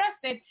so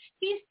disgusted,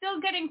 he's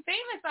still getting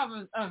famous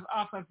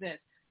off of this.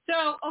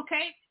 So,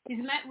 okay, he's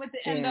met with the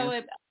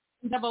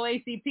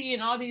NAACP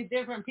and all these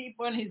different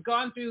people, and he's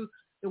gone through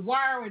the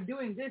wire with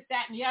doing this,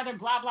 that, and the other,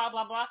 blah, blah,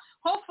 blah, blah.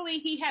 Hopefully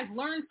he has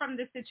learned from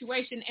the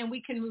situation and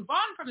we can move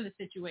on from the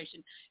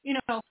situation.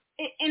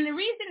 And the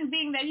reason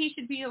being that he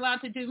should be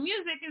allowed to do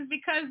music is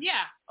because,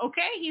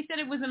 he said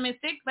it was a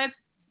mistake. Let's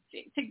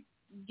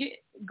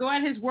go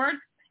at his word.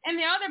 And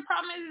the other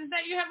problem is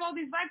that you have all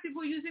these Black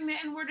people using the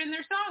N-word in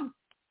their songs,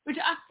 which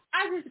I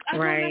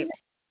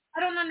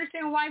don't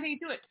understand why they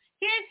do it.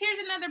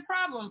 Here's another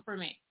problem for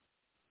me.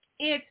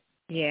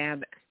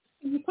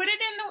 You put it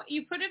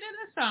in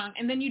the song,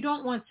 and then you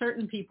don't want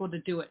certain people to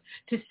do it,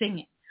 to sing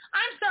it.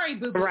 I'm sorry,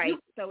 Boo Boo. Right.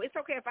 So it's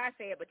okay if I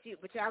say it, but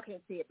y'all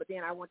can't see it. But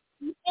then I want,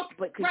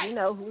 but because right. you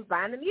know who's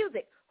buying the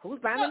music. Who's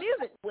buying the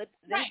music with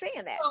them right.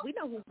 saying that? So, We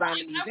know who's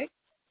buying the music.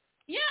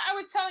 I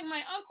was telling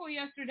my uncle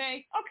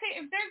yesterday, okay,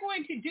 if they're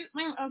going to do,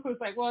 my uncle was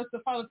like, well, it's the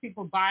fault of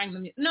people buying the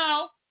music.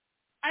 No.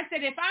 I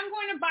said, if I'm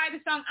going to buy the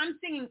song, I'm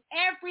singing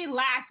every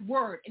last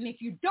word. And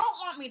if you don't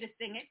want me to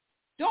sing it,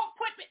 don't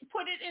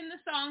put it in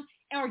the song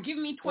or give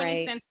me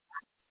 20 cents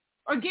back,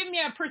 or give me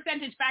a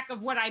percentage back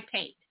of what I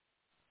paid.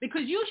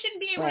 Because you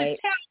shouldn't be able to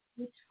tell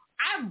me,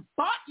 I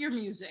bought your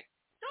music.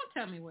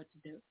 Don't tell me what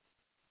to do.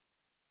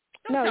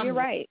 You're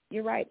right.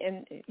 You're right.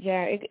 And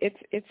yeah,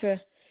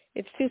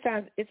 it's two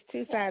sides. It's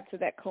two sides to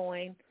that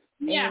coin.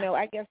 Yeah. And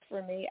I guess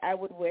for me, I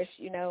would wish,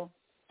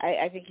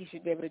 I think you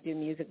should be able to do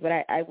music, but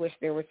I wish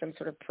there was some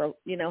sort of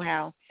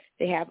how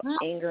they have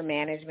anger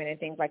management and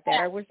things like that.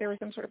 I wish there was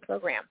some sort of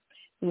program.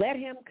 Let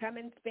him come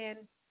and spend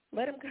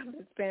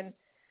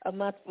a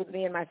month with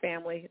me and my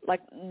family,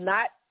 like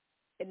not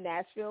in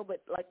Nashville,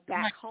 but like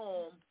back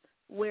home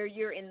where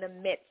you're in the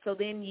midst. So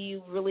then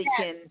you really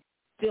can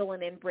feel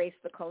and embrace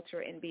the culture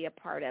and be a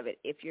part of it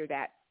if you're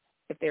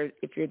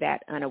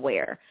that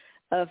unaware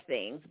of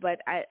things. But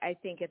I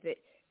think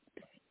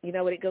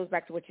it goes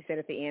back to what you said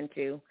at the end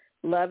too.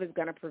 Love is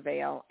going to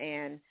prevail,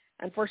 and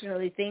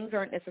unfortunately, things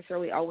aren't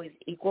necessarily always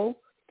equal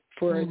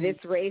for this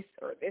race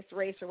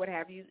or what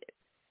have you.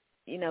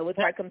 It's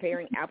like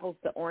comparing apples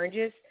to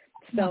oranges.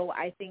 So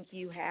I think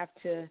you have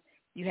to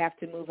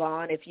move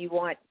on. If you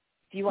want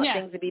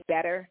things to be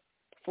better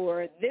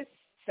for this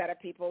set of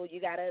people,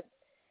 you got to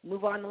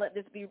move on and let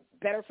this be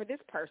better for this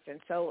person.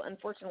 So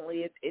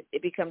unfortunately,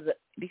 it becomes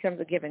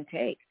a give and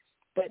take.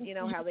 But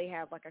how they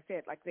have, like I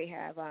said, they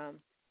have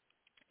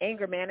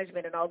anger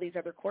management and all these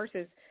other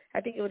courses.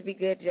 I think it would be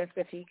good just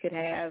if he could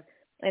have,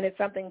 and it's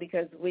something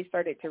because we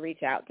started to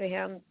reach out to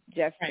him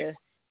just to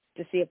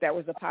see if that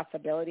was a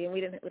possibility. And we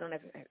don't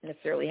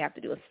necessarily have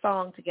to do a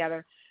song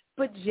together,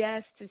 but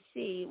just to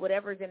see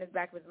whatever's in his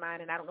back of his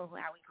mind. And I don't know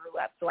how he grew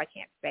up, so I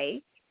can't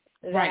say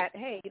that,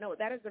 hey,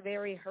 that is a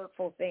very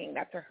hurtful thing.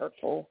 That's a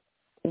hurtful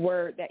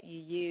word that you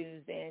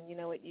use. And,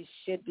 you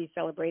should be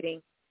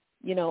celebrating,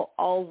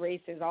 all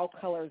races, all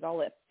colors,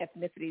 all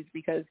ethnicities,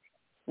 because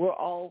we're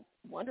all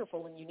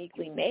wonderful and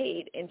uniquely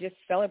made, and just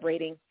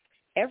celebrating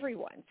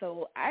everyone.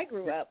 So I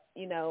grew up,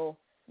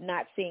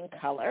 not seeing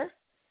color,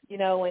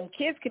 and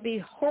kids could be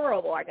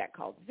horrible. I got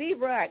called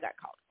zebra. I got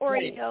called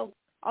Oreo,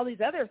 all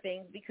these other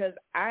things, because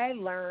I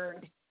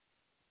learned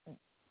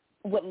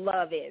what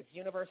love is,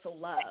 universal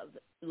love.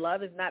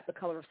 Love is not the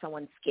color of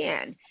someone's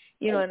skin,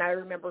 and I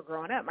remember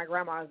growing up, my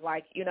grandma was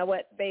like, you know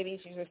what, baby,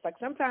 she's just like,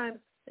 sometimes,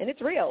 and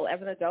it's real, as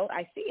an adult,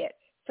 I see it.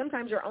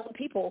 Sometimes your own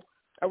people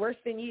are worse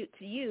than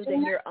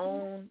than your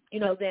own,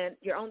 then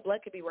your own blood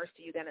could be worse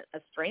to you than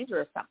a stranger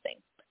or something.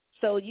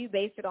 So you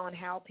base it on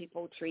how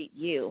people treat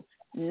you,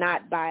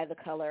 not by the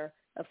color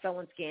of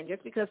someone's skin.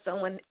 Just because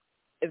someone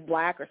is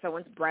black or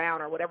someone's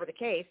brown or whatever the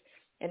case,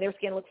 and their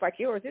skin looks like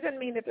yours, it doesn't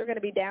mean that they're going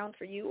to be down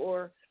for you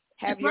or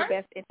have your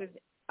best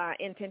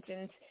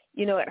intentions,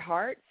 at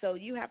heart. So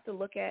you have to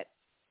look at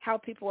how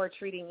people are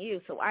treating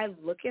you. So I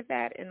look at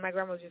that, and my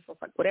grandma was just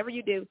like, whatever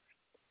you do,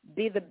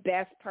 be the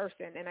best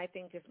person. And I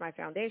think just my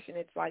foundation,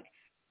 it's like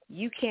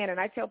you can, and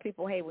I tell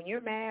people, hey, when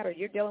you're mad or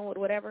you're dealing with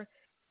whatever,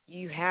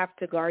 you have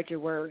to guard your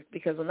words,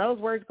 because when those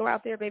words go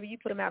out there, baby, you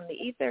put them out in the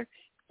ether,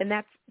 and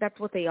that's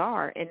what they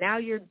are. And now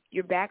you're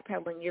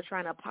backpedaling, you're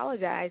trying to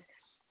apologize,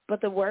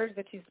 but the words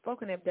that you've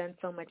spoken have done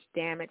so much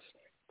damage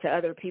to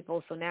other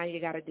people. So now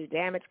you got to do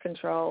damage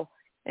control,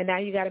 and now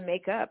you got to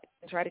make up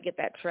and try to get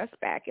that trust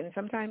back. And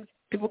sometimes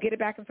people get it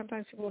back, and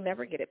sometimes people will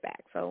never get it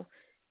back. So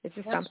it's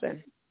just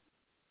something.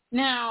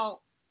 Now,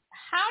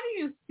 how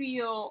do you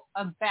feel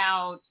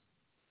about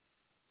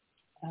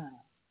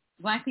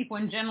Black people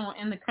in general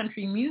in the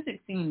country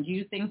music scene? Do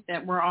you think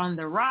that we're on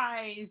the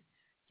rise?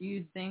 Do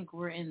you think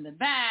we're in the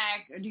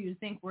back? Or do you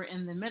think we're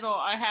in the middle?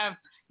 I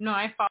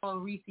follow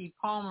Reese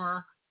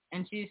Palmer,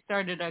 and she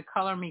started a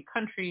Color Me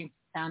Country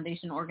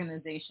Foundation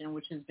organization,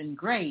 which has been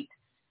great.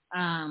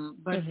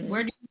 But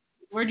where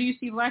do you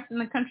see Blacks in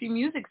the country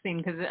music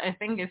scene? Because I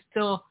think it's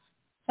still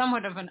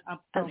somewhat of an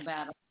uphill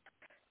battle.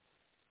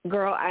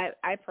 Girl,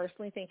 I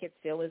personally think it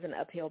still is an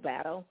uphill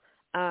battle.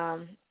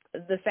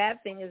 The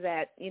sad thing is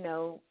that,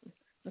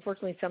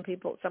 unfortunately,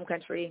 people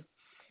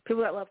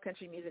that love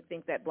country music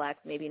think that Blacks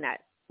may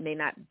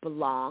not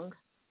belong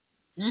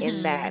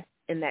in that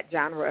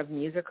genre of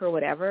music or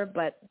whatever.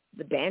 But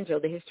the banjo,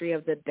 the history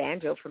of the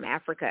banjo from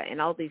Africa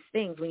and all these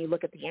things, when you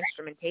look at the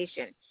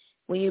instrumentation,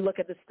 when you look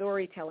at the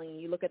storytelling,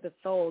 you look at the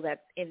soul that's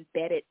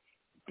embedded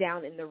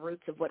down in the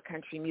roots of what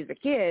country music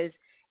is,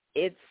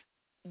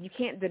 you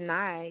can't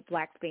deny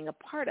Blacks being a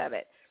part of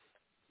it.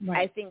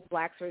 Right. I think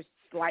Blacks are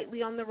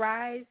slightly on the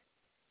rise.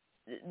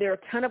 There are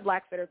a ton of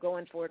Blacks that are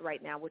going for it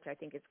right now, which I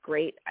think is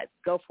great.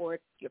 Go for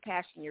it, your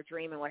passion, your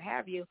dream, and what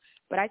have you.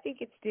 But I think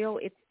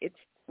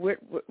we're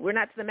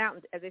not to the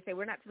mountain, as they say,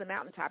 we're not to the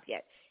mountaintop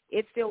yet.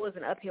 It still is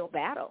an uphill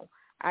battle.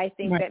 I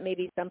think that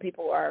maybe some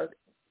people are,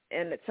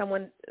 and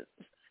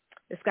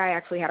this guy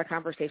actually had a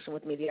conversation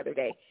with me the other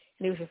day,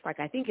 And he was just like,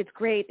 I think it's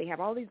great. They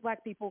have all these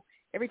black people.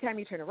 Every time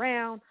you turn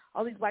around,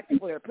 all these black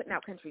people that are putting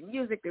out country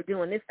music, they're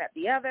doing this, that,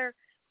 the other.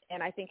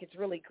 And I think it's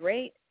really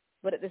great.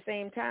 But at the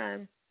same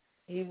time,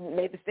 he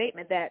made the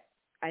statement that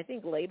I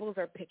think labels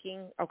are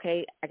picking,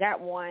 okay, I got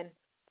one.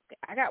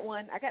 I got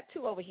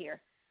two over here.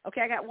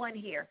 Okay, I got one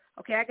here.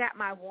 Okay, I got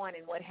my one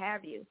and what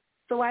have you.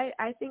 So I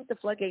think the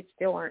floodgates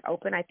still aren't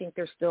open. I think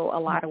there's still a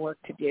lot of work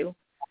to do.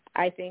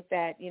 I think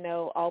that,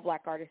 all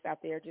black artists out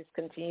there just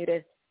continue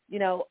to,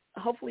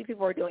 hopefully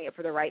people are doing it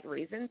for the right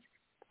reasons.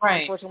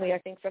 Right. Unfortunately, I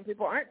think some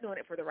people aren't doing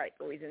it for the right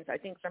reasons. I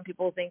think some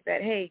people think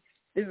that, hey,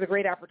 this is a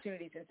great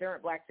opportunity since there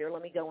aren't blacks there.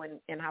 Let me go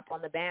and hop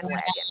on the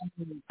bandwagon.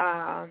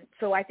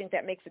 So I think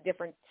that makes a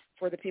difference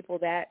for the people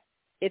that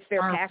it's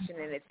their passion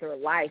and it's their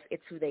life.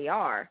 It's who they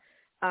are.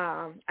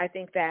 I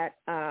think that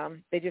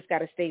they just got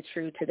to stay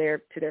true to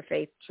their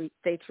faith,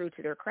 stay true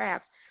to their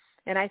craft.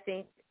 And I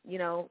think,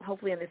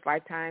 hopefully in this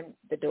lifetime,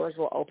 the doors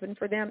will open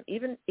for them,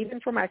 even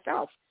for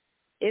myself.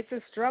 It's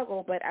a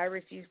struggle, but I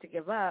refuse to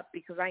give up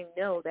because I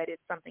know that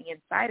it's something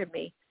inside of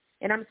me,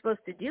 and I'm supposed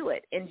to do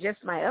it. And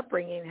just my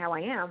upbringing, how I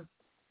am,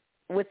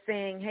 with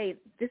saying, hey,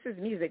 this is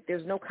music.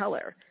 There's no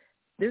color.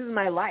 This is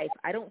my life.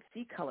 I don't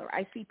see color.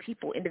 I see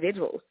people,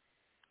 individuals,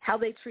 how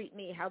they treat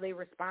me, how they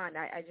respond.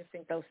 I just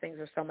think those things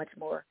are so much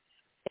more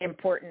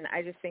important.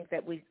 I just think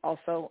that we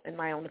also, in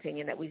my own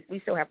opinion, that we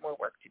still have more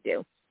work to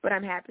do. But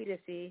I'm happy to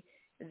see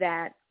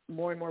that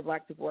more and more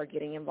black people are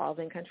getting involved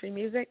in country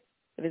music.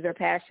 It is their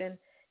passion.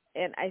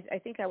 And I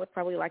think I would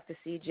probably like to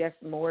see just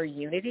more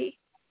unity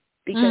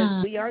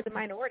because we are the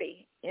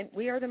minority, and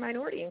we are the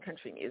minority in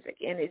country music.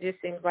 And it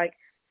just seems like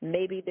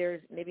maybe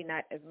there's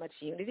not as much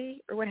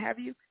unity or what have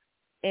you.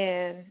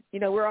 And,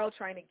 we're all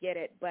trying to get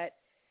it, but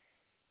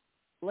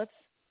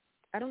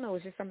I don't know,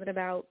 it's just something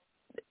about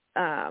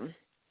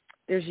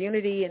there's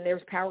unity and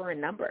there's power in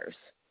numbers,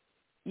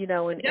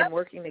 and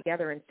working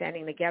together and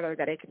standing together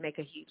that it can make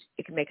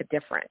a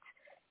difference.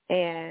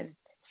 And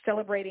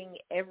celebrating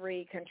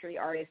every country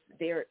artist,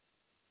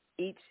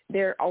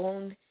 their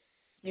own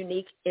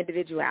unique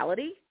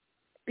individuality,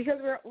 because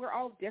we're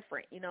all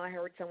different. I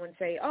heard someone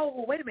say, oh,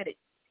 well, wait a minute,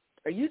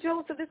 are you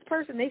jealous of this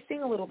person? They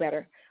sing a little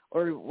better.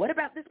 Or what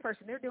about this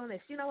person? They're doing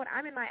this. You know what?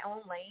 I'm in my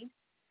own lane.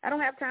 I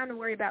don't have time to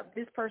worry about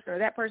this person or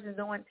that person's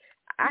doing.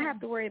 I have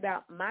to worry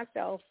about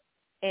myself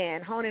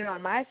and honing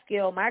on my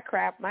skill, my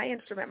craft, my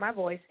instrument, my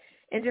voice,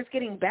 and just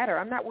getting better.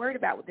 I'm not worried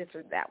about what this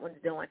or that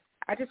one's doing.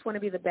 I just want to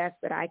be the best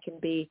that I can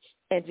be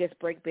and just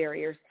break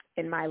barriers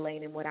in my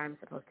lane and what I'm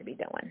supposed to be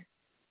doing.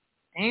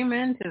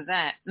 Amen to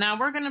that. Now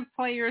we're going to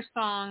play your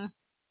song,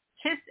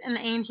 Kiss an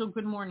Angel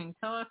Good Morning.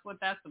 Tell us what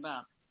that's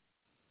about.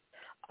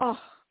 Oh,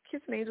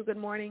 Kiss an Angel Good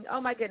Morning. Oh,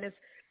 my goodness.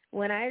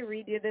 When I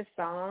redid this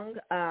song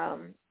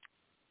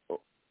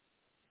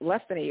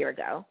less than a year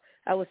ago,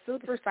 I was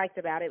super psyched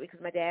about it because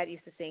my dad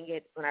used to sing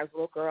it when I was a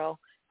little girl.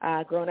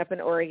 Growing up in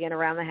Oregon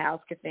around the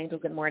house, Kiss an Angel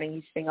Good Morning, he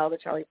used to sing all the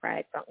Charlie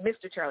Pride songs,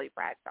 Mr. Charlie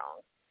Pride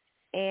songs.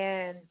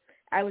 And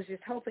I was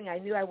just hoping, I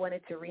knew I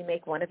wanted to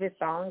remake one of his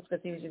songs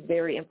because he was just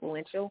very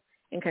influential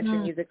in country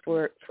music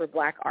for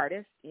black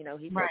artists.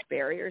 He broke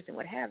barriers and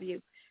what have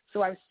you.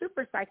 So I was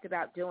super psyched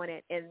about doing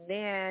it. And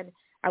then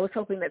I was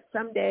hoping that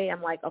someday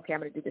I'm like, okay, I'm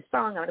going to do this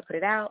song. I'm going to put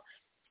it out.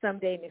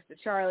 Someday Mr.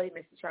 Charlie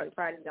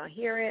Pride is going to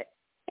hear it.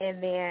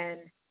 And then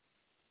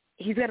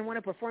he's going to want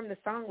to perform the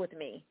song with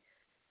me.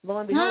 Lo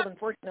and behold,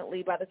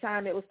 unfortunately, by the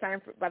time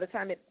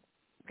it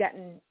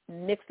gotten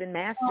mixed and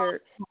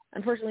mastered,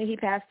 unfortunately, he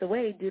passed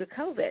away due to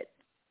COVID.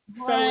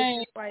 So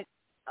it's just like,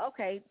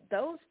 okay,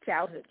 those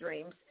childhood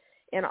dreams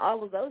and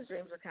all of those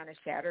dreams are kind of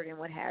shattered and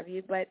what have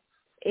you. But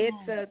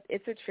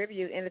it's a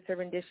tribute and it's a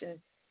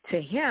rendition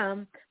to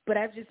him. But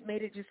I've just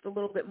made it just a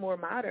little bit more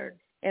modern,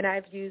 and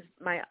I've used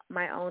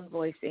my own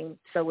voicing,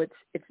 so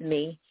it's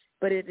me.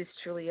 But it is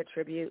truly a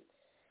tribute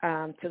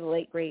to the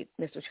late great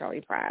Mr.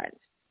 Charlie Pride.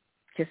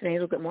 Kiss an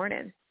Angel Good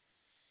Morning.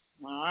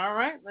 All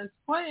right, let's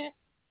play it.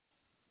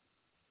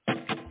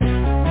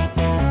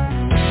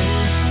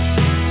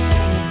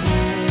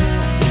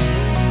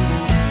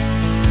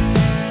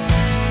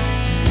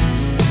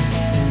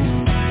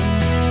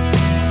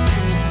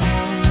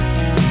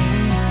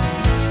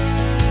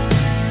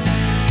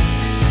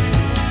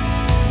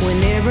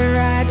 Whenever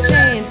I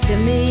chance to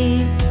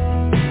meet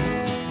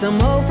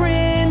some old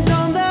friends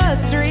on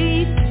the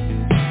street,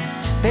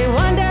 they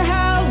wonder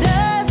how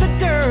does a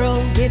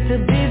girl get to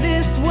be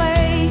this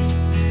way.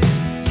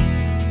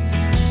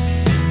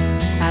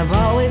 I've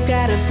always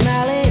got a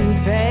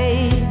smiling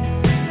face,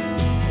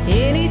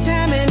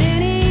 anytime and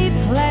any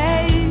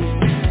place,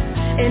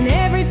 and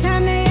every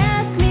time they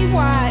ask me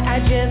why, I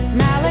just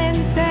smile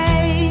and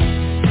say,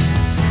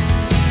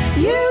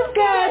 you've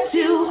got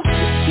to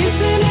kiss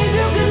an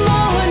angel good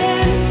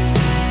morning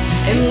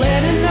and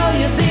let her know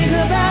you think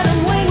about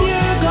him when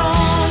you're gone.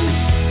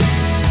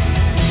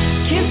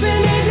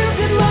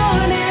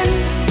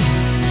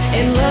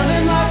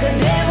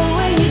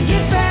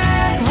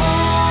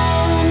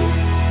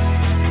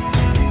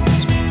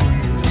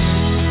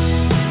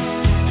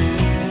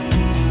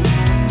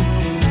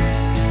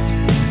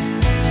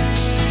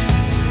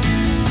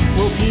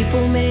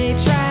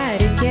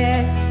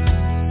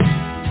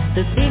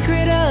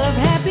 secret of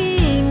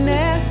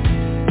happiness,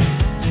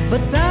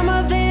 but some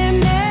of them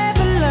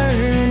never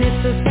learn.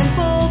 It's a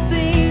simple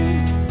thing.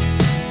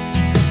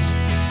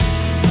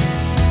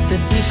 The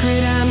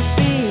secret I'm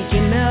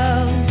speaking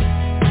of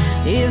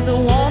is a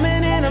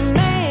woman and a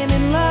man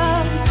in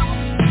love,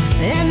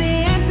 and the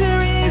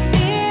answer is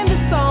in the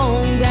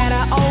song that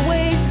I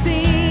always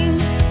sing.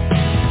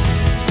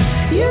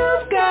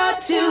 You've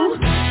got to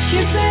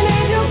kiss an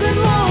angel good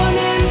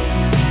morning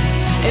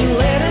and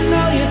let her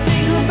know you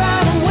think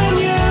about her when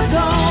you're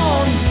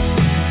gone.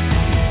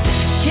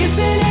 Kiss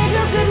an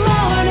angel good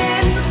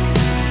morning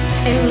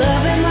and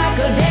love him like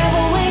a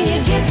devil when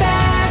you get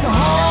back home.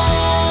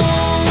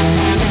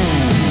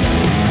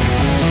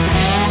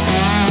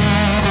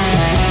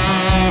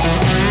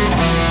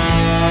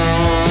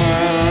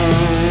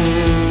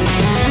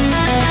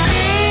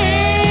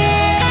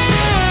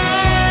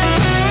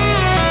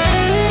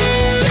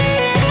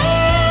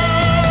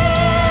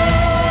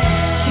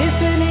 Kiss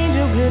an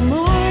angel good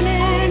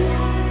morning,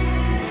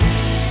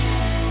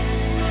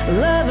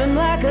 love him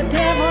like a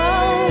devil.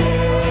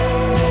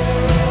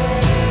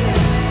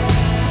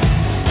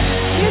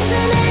 Kiss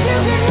an angel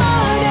good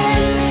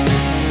morning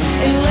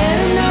and let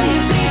him know you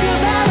think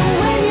about him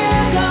when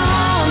you're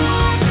gone.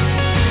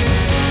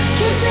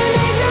 Kiss an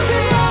angel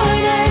good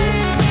morning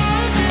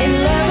and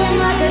love him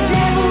like a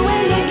devil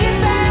when you get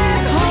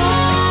back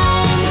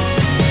home.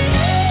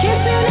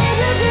 Kiss an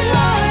angel good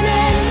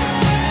morning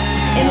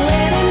and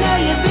let him know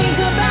you think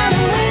about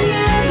him when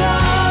you're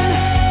gone.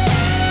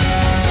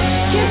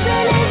 Kiss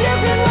an angel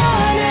good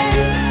morning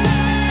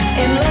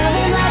and love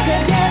him like a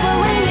devil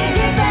when you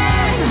get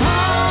back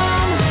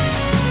home.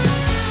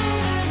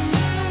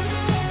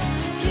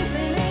 Kiss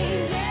an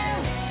angel,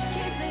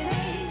 kiss an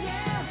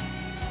angel.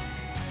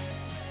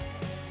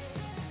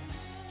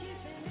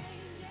 Kiss an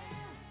angel.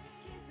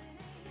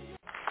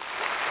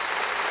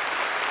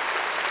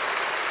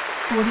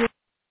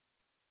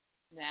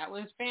 That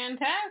was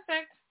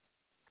fantastic.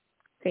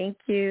 Thank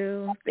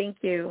you. Thank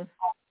you.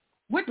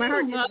 What do My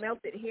heart you love? just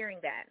melted hearing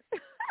that.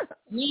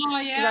 Yeah,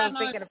 'Cause yeah.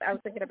 I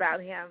was thinking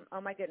about him. Oh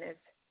my goodness.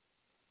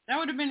 That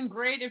would have been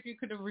great if you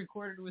could have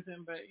recorded with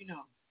him, but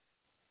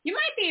you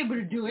might be able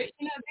to do it.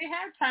 They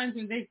have times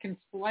when they can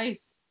splice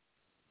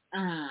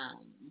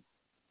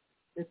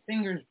the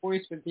singer's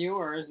voice with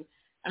yours.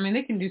 I mean,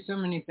 they can do so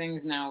many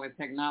things now with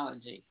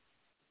technology.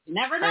 You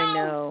never know. I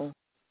know.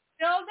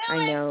 Still do I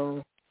it.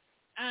 know.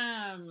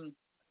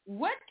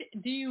 What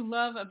do you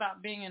love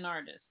about being an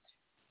artist?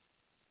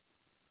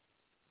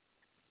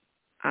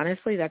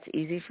 Honestly, that's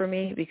easy for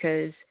me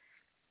because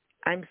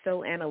I'm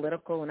so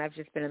analytical, and I've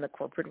just been in the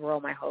corporate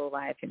world my whole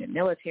life, in the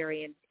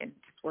military, and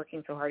just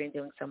working so hard and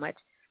doing so much.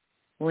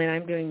 When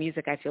I'm doing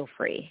music, I feel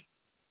free.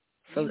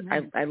 So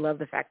I love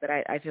the fact that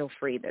I feel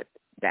free.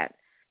 That's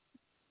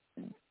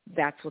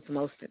what's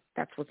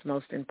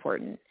most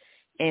important.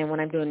 And when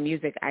I'm doing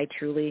music, I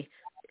truly,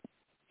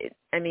 it's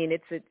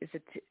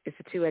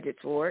a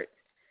two-edged sword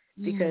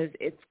because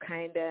it's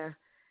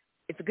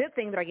a good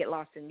thing that I get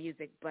lost in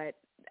music, but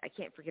I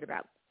can't forget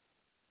about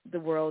the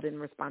world and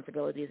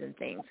responsibilities and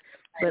things.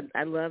 But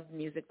I love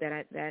music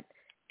that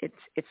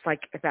it's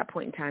like at that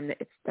point in time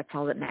that's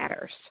all that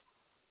matters.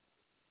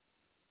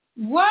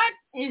 What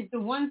is the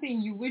one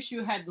thing you wish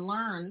you had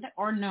learned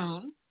or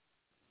known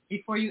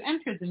before you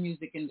entered the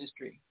music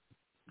industry?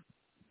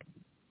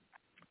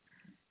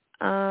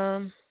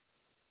 I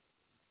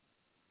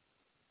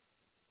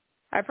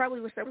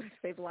probably wish I would have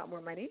saved a lot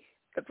more money.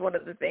 That's one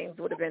of the things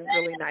would have been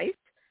really nice.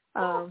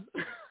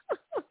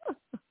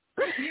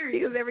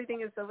 Because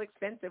everything is so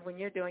expensive when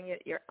you're doing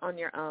it on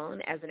your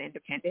own as an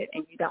independent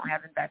and you don't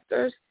have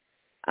investors.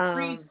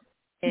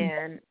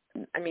 And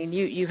I mean,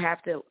 you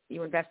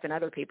invest in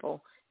other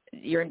people.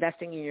 You're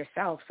investing in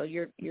yourself, so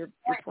you're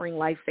pouring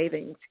life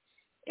savings.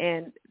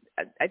 And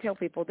I tell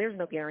people there's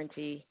no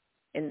guarantee,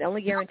 and the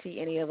only guarantee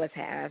any of us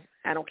have,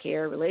 I don't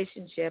care,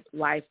 relationship,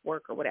 life,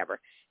 work, or whatever,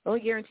 the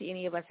only guarantee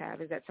any of us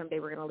have is that someday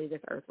we're going to leave this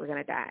earth, we're going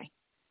to die.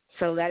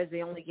 So that is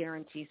the only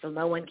guarantee. So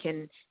no one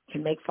can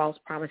make false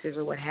promises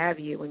or what have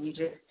you. And you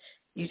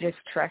just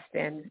trust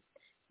in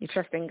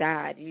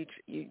God.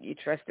 You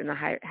trust in the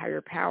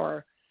higher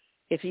power.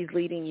 If He's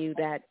leading you,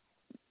 that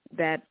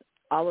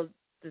all of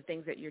the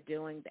things that you're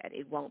doing, that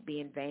it won't be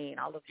in vain.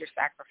 All of your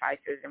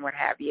sacrifices and what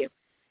have you,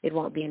 it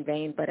won't be in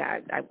vain. But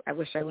I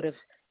wish I would have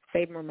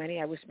saved more money.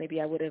 I wish maybe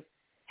I would have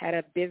had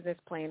a business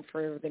plan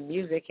for the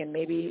music and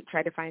maybe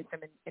try to find some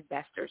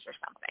investors or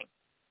something.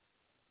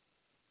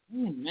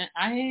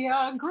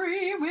 I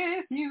agree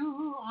with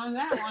you on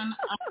that one.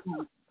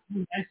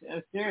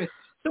 That's serious.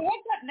 So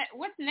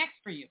what's next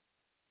for you?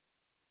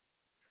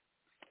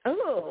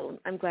 Oh,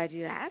 I'm glad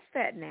you asked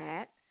that,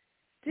 Nat.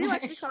 Do you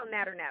like to be called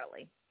Nat or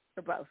Natalie?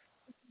 Or both?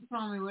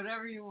 Call me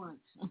whatever you want.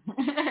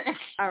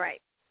 All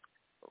right.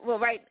 Well,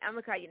 right, I'm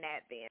going to call you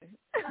Nat then.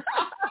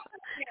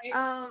 Okay.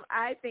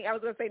 I think I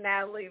was going to say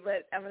Natalie,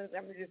 but I'm going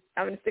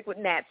to stick with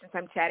Nat since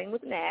I'm chatting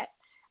with Nat.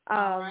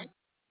 All right.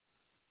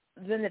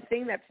 Then the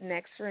thing that's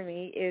next for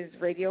me is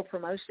radio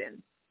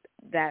promotion.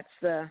 That's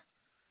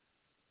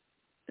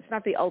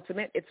not the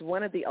ultimate. It's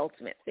one of the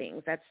ultimate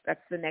things. That's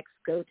the next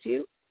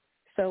go-to.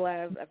 So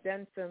I've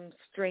done some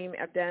stream.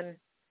 I've done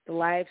the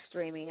live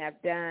streaming.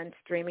 I've done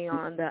streaming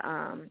on the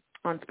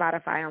on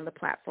Spotify, on the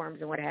platforms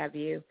and what have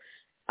you.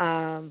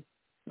 I'm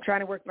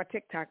trying to work my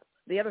TikTok.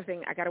 The other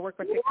thing, I got to work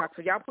my TikTok.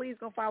 So y'all please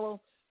go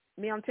follow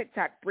me on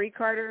TikTok, Brei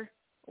Carter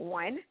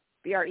 1,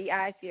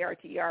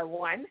 BREICRTER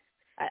 1.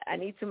 I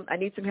need some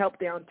help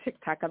there on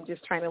TikTok. I'm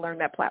just trying to learn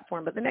that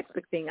platform. But the next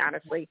big thing,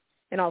 honestly,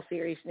 in all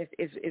seriousness,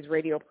 is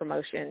radio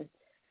promotion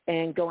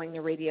and going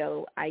to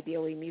radio,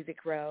 ideally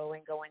Music Row,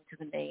 and going to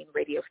the main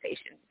radio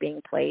stations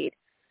being played,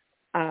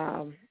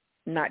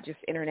 not just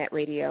internet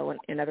radio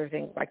and other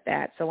things like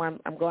that. So I'm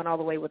going all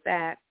the way with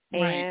that.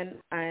 Right. And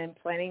I'm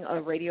planning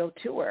a radio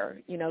tour,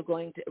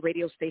 going to a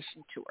radio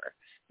station tour,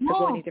 so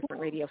going to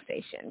different radio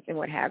stations and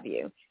what have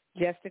you,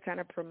 just to kind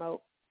of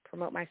promote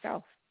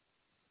myself.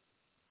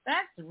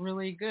 That's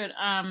really good.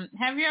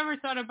 Have you ever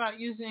thought about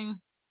using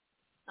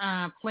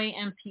Play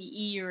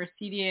MPE or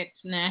CDX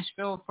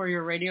Nashville for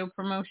your radio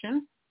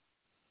promotion?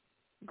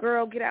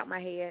 Girl, get out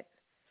my head.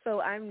 So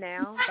I'm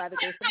now, by the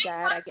grace of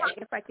God, I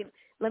guess I can,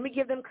 let me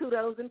give them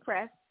kudos and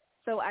press.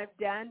 So I've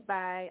done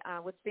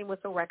with Steam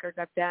Whistle Records,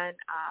 I've done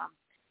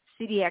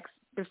CDX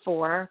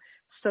before.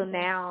 So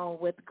now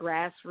with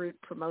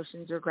grassroots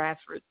promotions or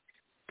grassroots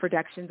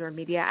productions or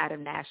media out of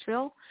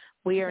Nashville,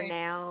 we are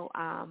now,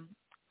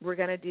 we're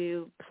going to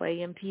do Play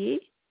MPE.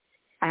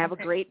 I have a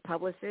great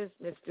publicist,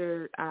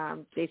 Mr.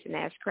 Jason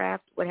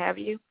Ashcraft, what have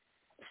you.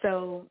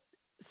 So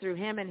through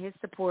him and his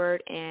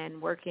support and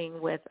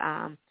working with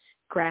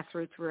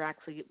grassroots,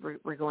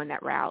 we're going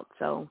that route.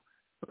 So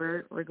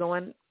we're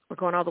going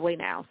all the way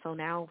now. So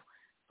now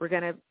we're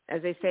gonna,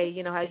 as they say,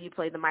 how you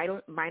play the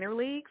minor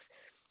leagues.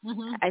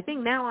 Mm-hmm. I think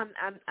now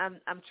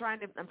I'm trying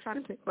to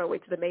make my way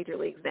to the major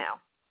leagues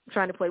now. I'm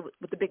trying to play with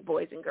the big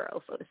boys and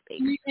girls, so to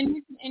speak.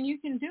 And you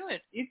can do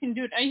it. You can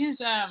do it.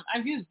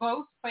 I've used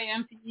both Play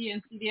MPE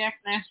and CDX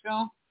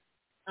Nashville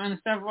on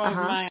several of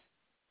my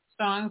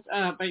songs.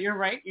 But you're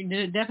right.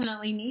 You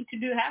definitely need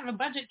to have a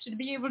budget to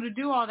be able to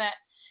do all that.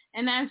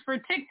 And as for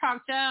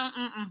TikTok,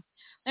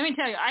 let me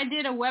tell you, I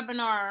did a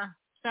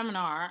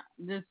seminar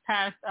this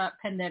past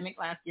pandemic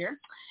last year,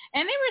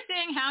 and they were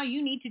saying how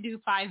you need to do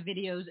 5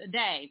 videos a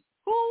day.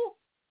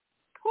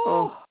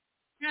 Who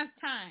has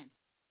time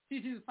to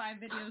do 5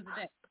 videos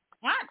a day?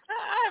 I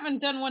haven't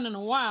done one in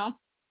a while.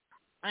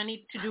 I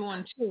need to do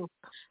one too.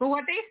 But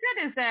what they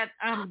said is that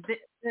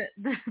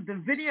the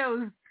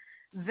videos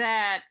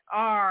that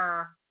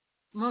are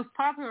most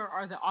popular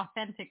are the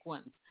authentic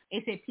ones.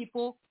 They say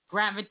people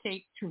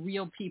gravitate to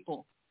real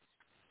people.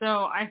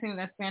 So I think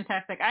that's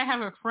fantastic. I have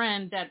a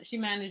friend that she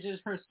manages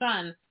her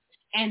son,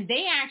 and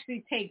they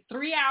actually take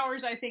 3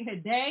 hours, I think, a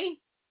day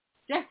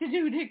just to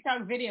do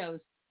TikTok videos.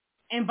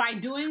 And by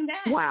doing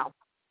that, wow,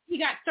 he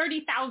got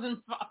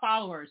 30,000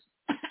 followers.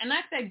 And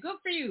I said, good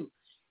for you.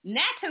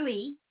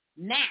 Natalie,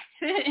 Nat,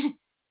 let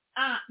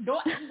us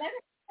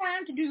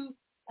time to do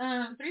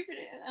 5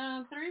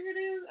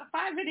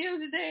 videos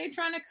a day,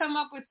 trying to come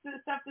up with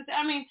stuff to say.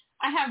 I mean,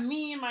 I have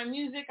me and my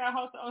music. I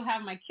also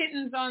have my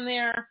kittens on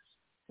there.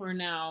 For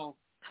now,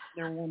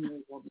 they're 1 year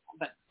old now,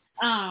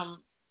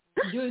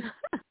 but doing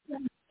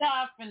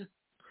stuff, and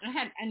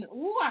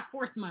I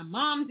forced my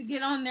mom to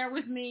get on there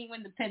with me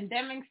when the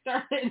pandemic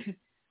started.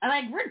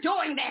 We're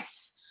doing this.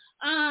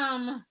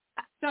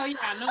 So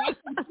yeah, no, I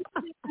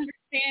completely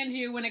understand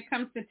you when it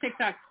comes to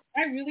TikTok.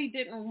 I really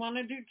didn't want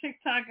to do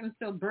TikTok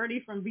until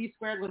Birdie from B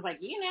Squared was like,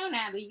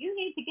 Natalie, you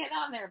need to get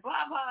on there,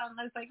 blah blah. And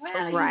I was like,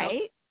 well,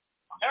 right,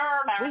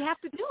 we have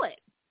to do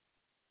it.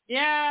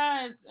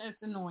 Yeah,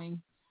 it's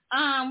annoying.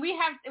 We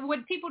have,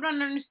 what people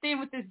don't understand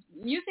with this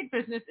music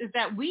business is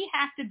that we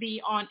have to be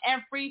on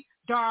every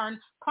darn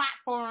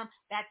platform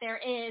that there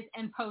is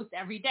and post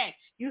every day.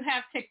 You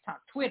have TikTok,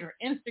 Twitter,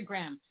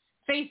 Instagram,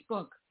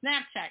 Facebook,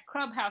 Snapchat,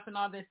 Clubhouse, and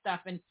all this stuff.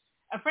 And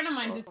a friend of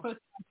mine just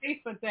posted on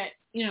Facebook that,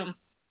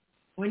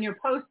 when you're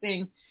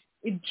posting,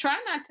 try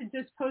not to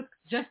just post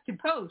just to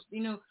post,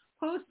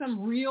 post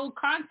some real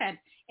content.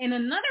 And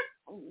another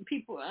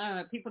people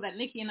that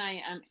Nikki and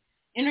I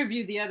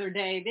interviewed the other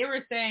day, they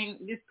were saying,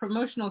 this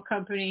promotional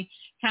company,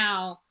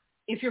 how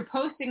if you're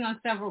posting on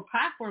several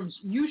platforms,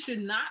 you should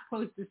not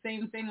post the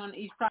same thing on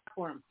each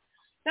platform.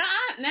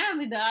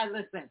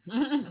 Listen,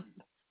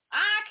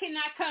 I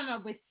cannot come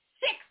up with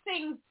 6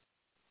 things.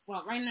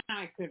 Well, right now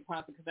I could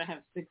probably, because I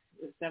have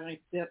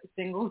 70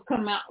 singles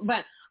come out,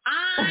 but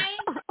I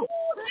have 2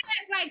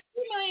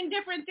 million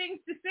different things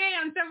to say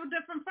on several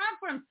different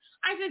platforms.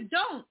 I just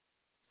don't.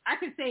 I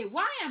could say,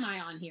 why am I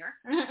on here?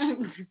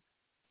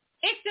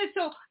 It's just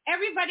so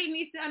everybody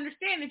needs to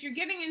understand that you're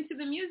getting into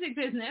the music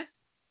business.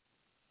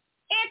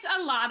 It's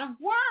a lot of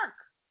work,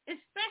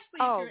 especially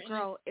if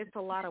you're it's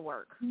a lot of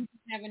work.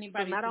 Have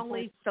anybody? So not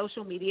only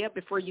social media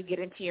before you get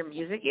into your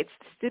music, it's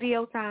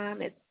studio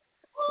time, it's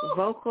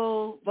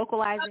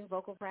vocalizing,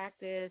 vocal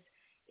practice,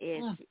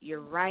 it's your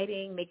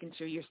writing, making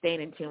sure you're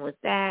staying in tune with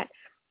that.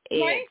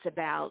 It's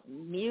about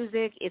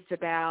music. It's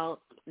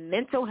about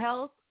mental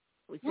health.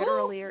 We said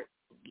earlier,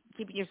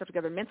 keeping yourself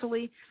together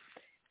mentally,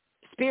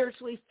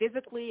 spiritually,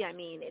 physically. I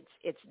mean,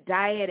 it's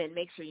diet and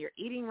make sure you're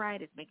eating right.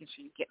 It's making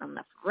sure you're getting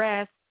enough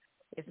rest.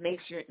 It's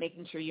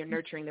making sure you're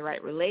nurturing the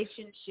right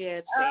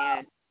relationships.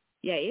 And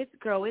yeah, it's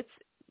a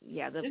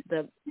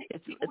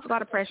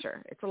lot of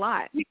pressure. It's a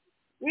lot. We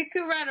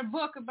could write a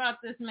book about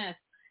this mess.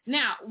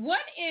 Now, what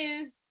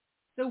is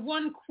the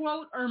one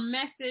quote or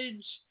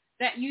message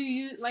that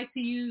you like to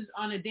use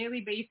on a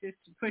daily basis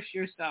to push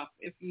yourself,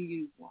 if you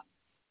use one?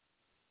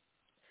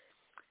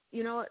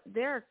 You know,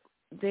 there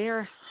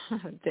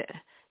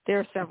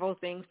are several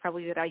things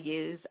probably that I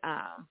use,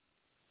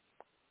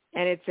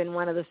 and it's in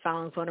one of the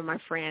songs. One of my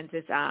friends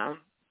is, I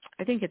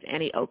think it's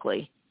Annie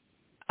Oakley,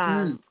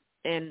 and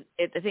I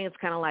think it's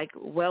kind of like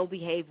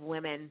well-behaved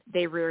women,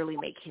 they rarely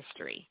make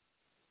history.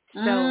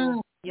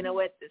 So you know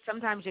what?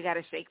 Sometimes you got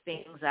to shake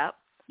things up.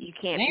 You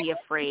can't be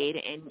afraid,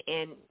 and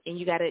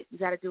you got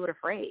to do it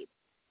afraid.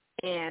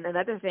 And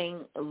another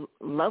thing,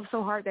 love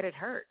so hard that it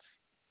hurts.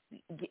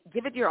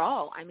 Give it your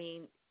all. I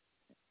mean,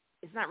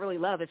 it's not really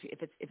love if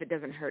it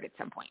doesn't hurt at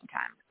some point in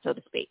time, so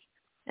to speak.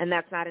 And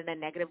that's not in a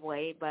negative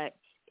way, but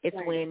it's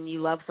when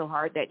you love so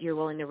hard that you're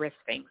willing to risk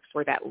things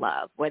for that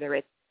love, whether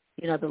it's,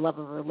 you know, the love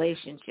of a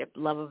relationship,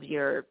 love of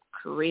your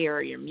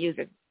career, your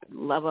music,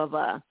 love of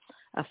a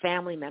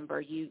family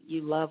member. You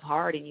love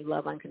hard and you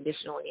love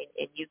unconditionally,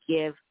 and you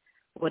give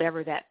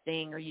whatever that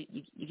thing, or you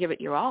give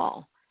it your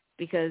all,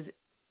 because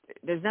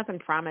there's nothing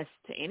promised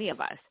to any of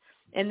us.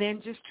 And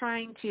then just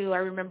trying to, I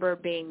remember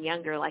being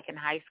younger, like in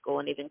high school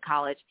and even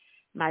college,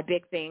 my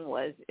big thing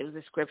was, it was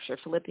a scripture,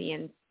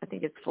 Philippians, I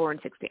think it's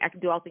 4:16. I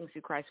can do all things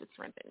through Christ which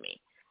strengthen me.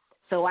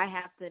 So I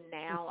have to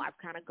now, I've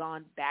kind of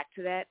gone back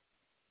to that,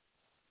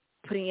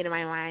 putting it in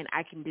my mind,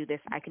 I can do this,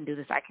 I can do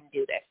this, I can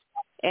do this.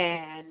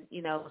 And,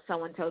 you know,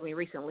 someone told me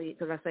recently,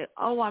 because I say,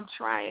 I'm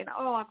trying.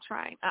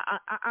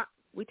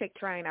 We take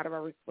trying out of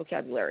our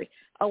vocabulary.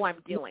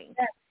 I'm doing.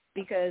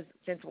 Because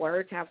since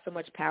words have so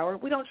much power,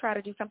 we don't try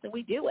to do something,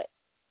 we do it.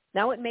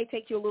 Now, it may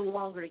take you a little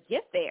longer to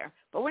get there,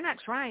 but we're not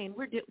trying,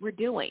 we're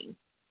doing.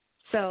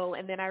 So,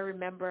 and then I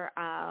remember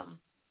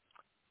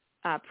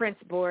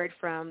Prince Board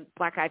from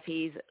Black Eyed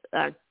Peas,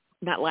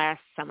 not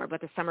last summer,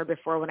 but the summer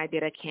before, when I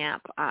did a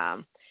camp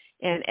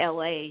in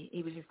L.A.,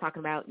 he was just talking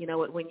about, you know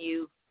what, when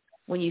you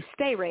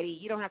stay ready,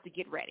 you don't have to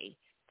get ready.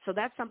 So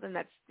that's something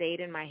that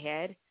stayed in my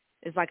head.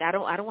 It's like, I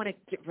don't want to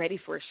get ready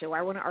for a show.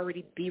 I want to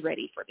already be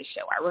ready for the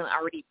show. I want to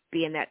already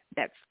be in that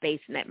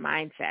space and that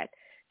mindset.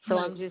 So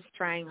I'm just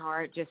trying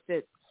hard just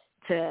to,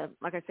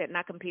 like I said,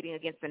 not competing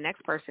against the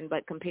next person,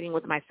 but competing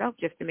with myself,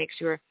 just to make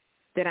sure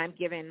that I'm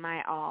giving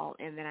my all,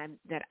 and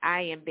that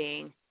I am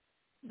being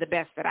the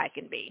best that I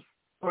can be.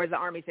 Or as the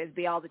Army says,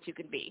 be all that you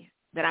can be,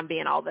 that I'm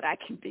being all that I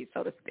can be,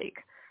 so to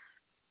speak.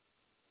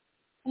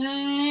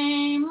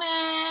 Amen.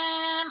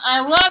 I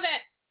love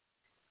it.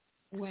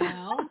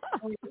 Well,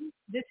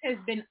 this has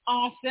been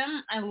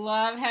awesome. I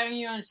love having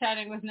you on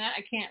Chatting with Nat.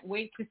 I can't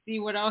wait to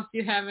see what else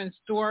you have in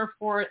store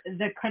for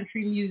the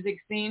country music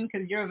scene,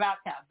 because you're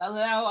about to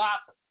blow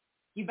up.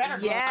 You better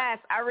blow up. Yes,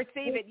 I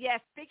receive it.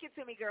 Yes, speak it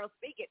to me, girl.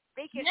 Speak it.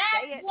 Speak it. Yes,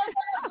 say it. Your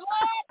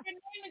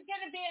name is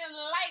going to be in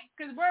lights,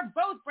 because we're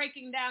both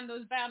breaking down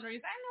those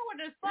boundaries. I know what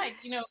it's like,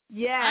 you know.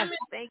 Yes,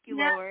 thank you,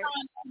 Lord.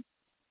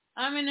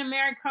 I'm in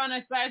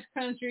Americana /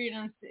 country,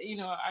 and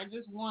I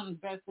just won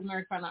Best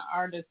Americana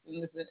Artist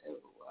in this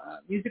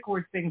music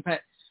awards thing.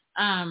 But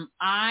I'm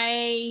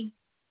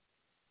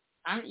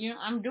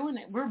doing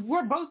it.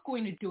 We're both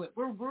going to do it.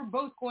 We're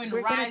both going to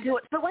rise. We're going to do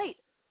it. So wait,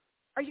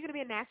 are you going to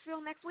be in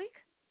Nashville next week?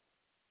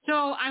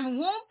 So I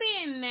won't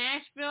be in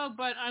Nashville,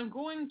 but I'm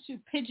going to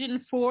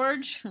Pigeon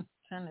Forge,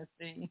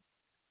 Tennessee,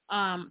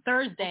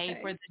 Thursday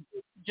for the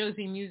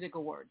Josie Music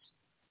Awards.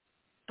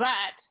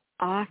 But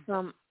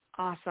awesome.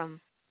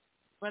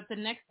 But the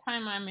next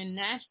time I'm in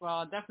Nashville,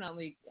 I'll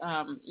definitely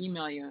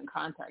email you and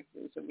contact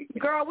you so we can.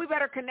 Girl, we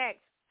better connect.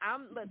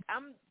 I'm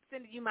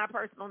sending you my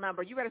personal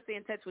number. You better stay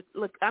in touch with.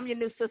 Look, I'm your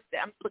new sister.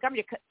 I'm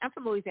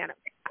from Louisiana.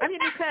 I'm your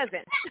new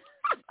cousin.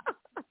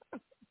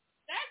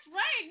 That's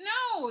right.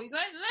 No,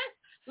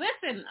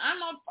 listen.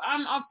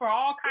 I'm up for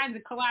all kinds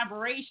of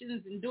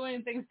collaborations and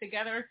doing things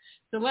together.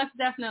 So let's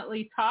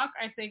definitely talk.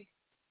 I think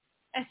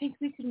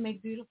we can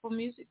make beautiful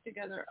music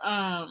together.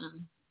 I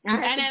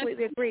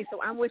completely agree.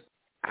 So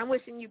I'm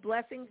wishing you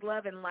blessings,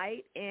 love, and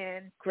light,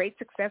 and great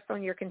success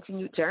on your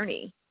continued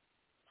journey.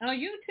 Oh,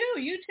 you too.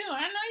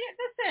 I know you.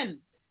 Listen,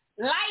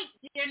 light.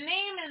 Your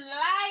name is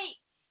Light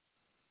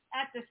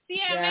at the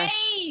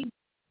CMAs.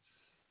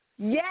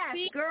 Yes,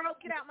 girl,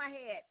 get out my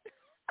head.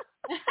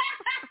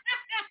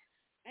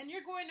 And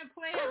you're going to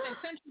play at the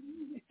country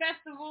music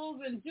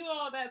festivals and do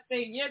all that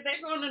thing. Yeah,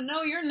 they're going to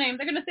know your name.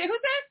 They're going to say, who's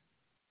this?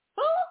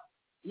 Who?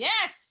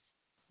 Yes.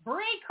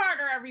 Brei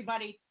Carter,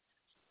 everybody.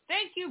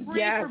 Thank you,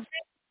 Brei, for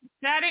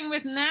chatting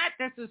with Nat.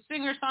 That's a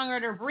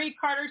singer-songwriter, Brei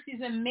Carter.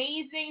 She's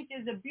amazing. She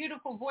has a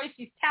beautiful voice.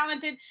 She's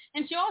talented.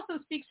 And she also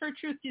speaks her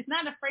truth. She's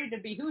not afraid to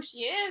be who she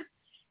is.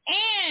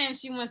 And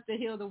she wants to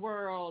heal the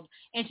world.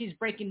 And she's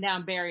breaking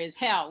down barriers.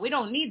 Hell, we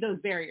don't need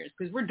those barriers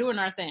because we're doing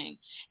our thing.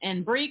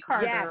 And Brei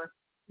Carter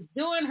is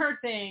doing her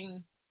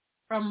thing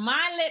from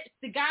my lips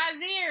to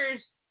God's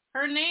ears.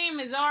 Her name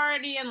is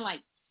already in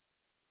lights.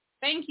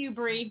 Thank you,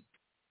 Brei.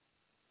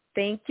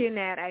 Thank you,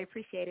 Nat. I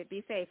appreciate it.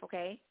 Be safe,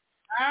 okay?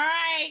 All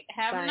right.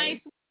 Have Bye. a nice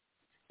week.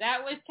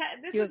 That was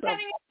this You is as well.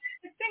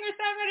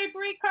 singer-songwriter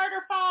Brei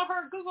Carter. Follow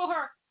her, Google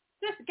her,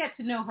 just get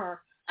to know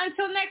her.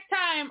 Until next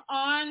time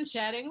on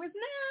Chatting with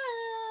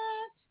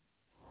Nat.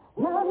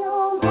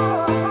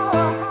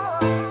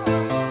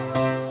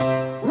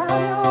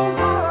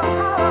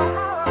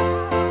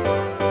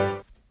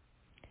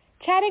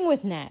 Chatting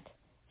with Nat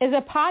is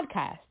a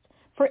podcast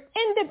for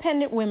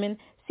independent women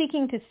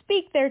seeking to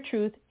speak their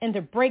truth and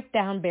to break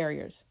down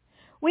barriers.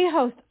 We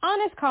host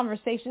honest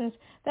conversations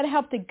that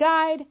help to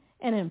guide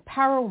and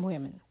empower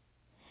women.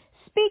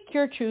 Speak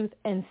your truth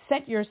and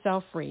set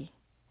yourself free.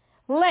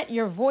 Let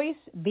your voice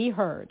be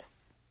heard.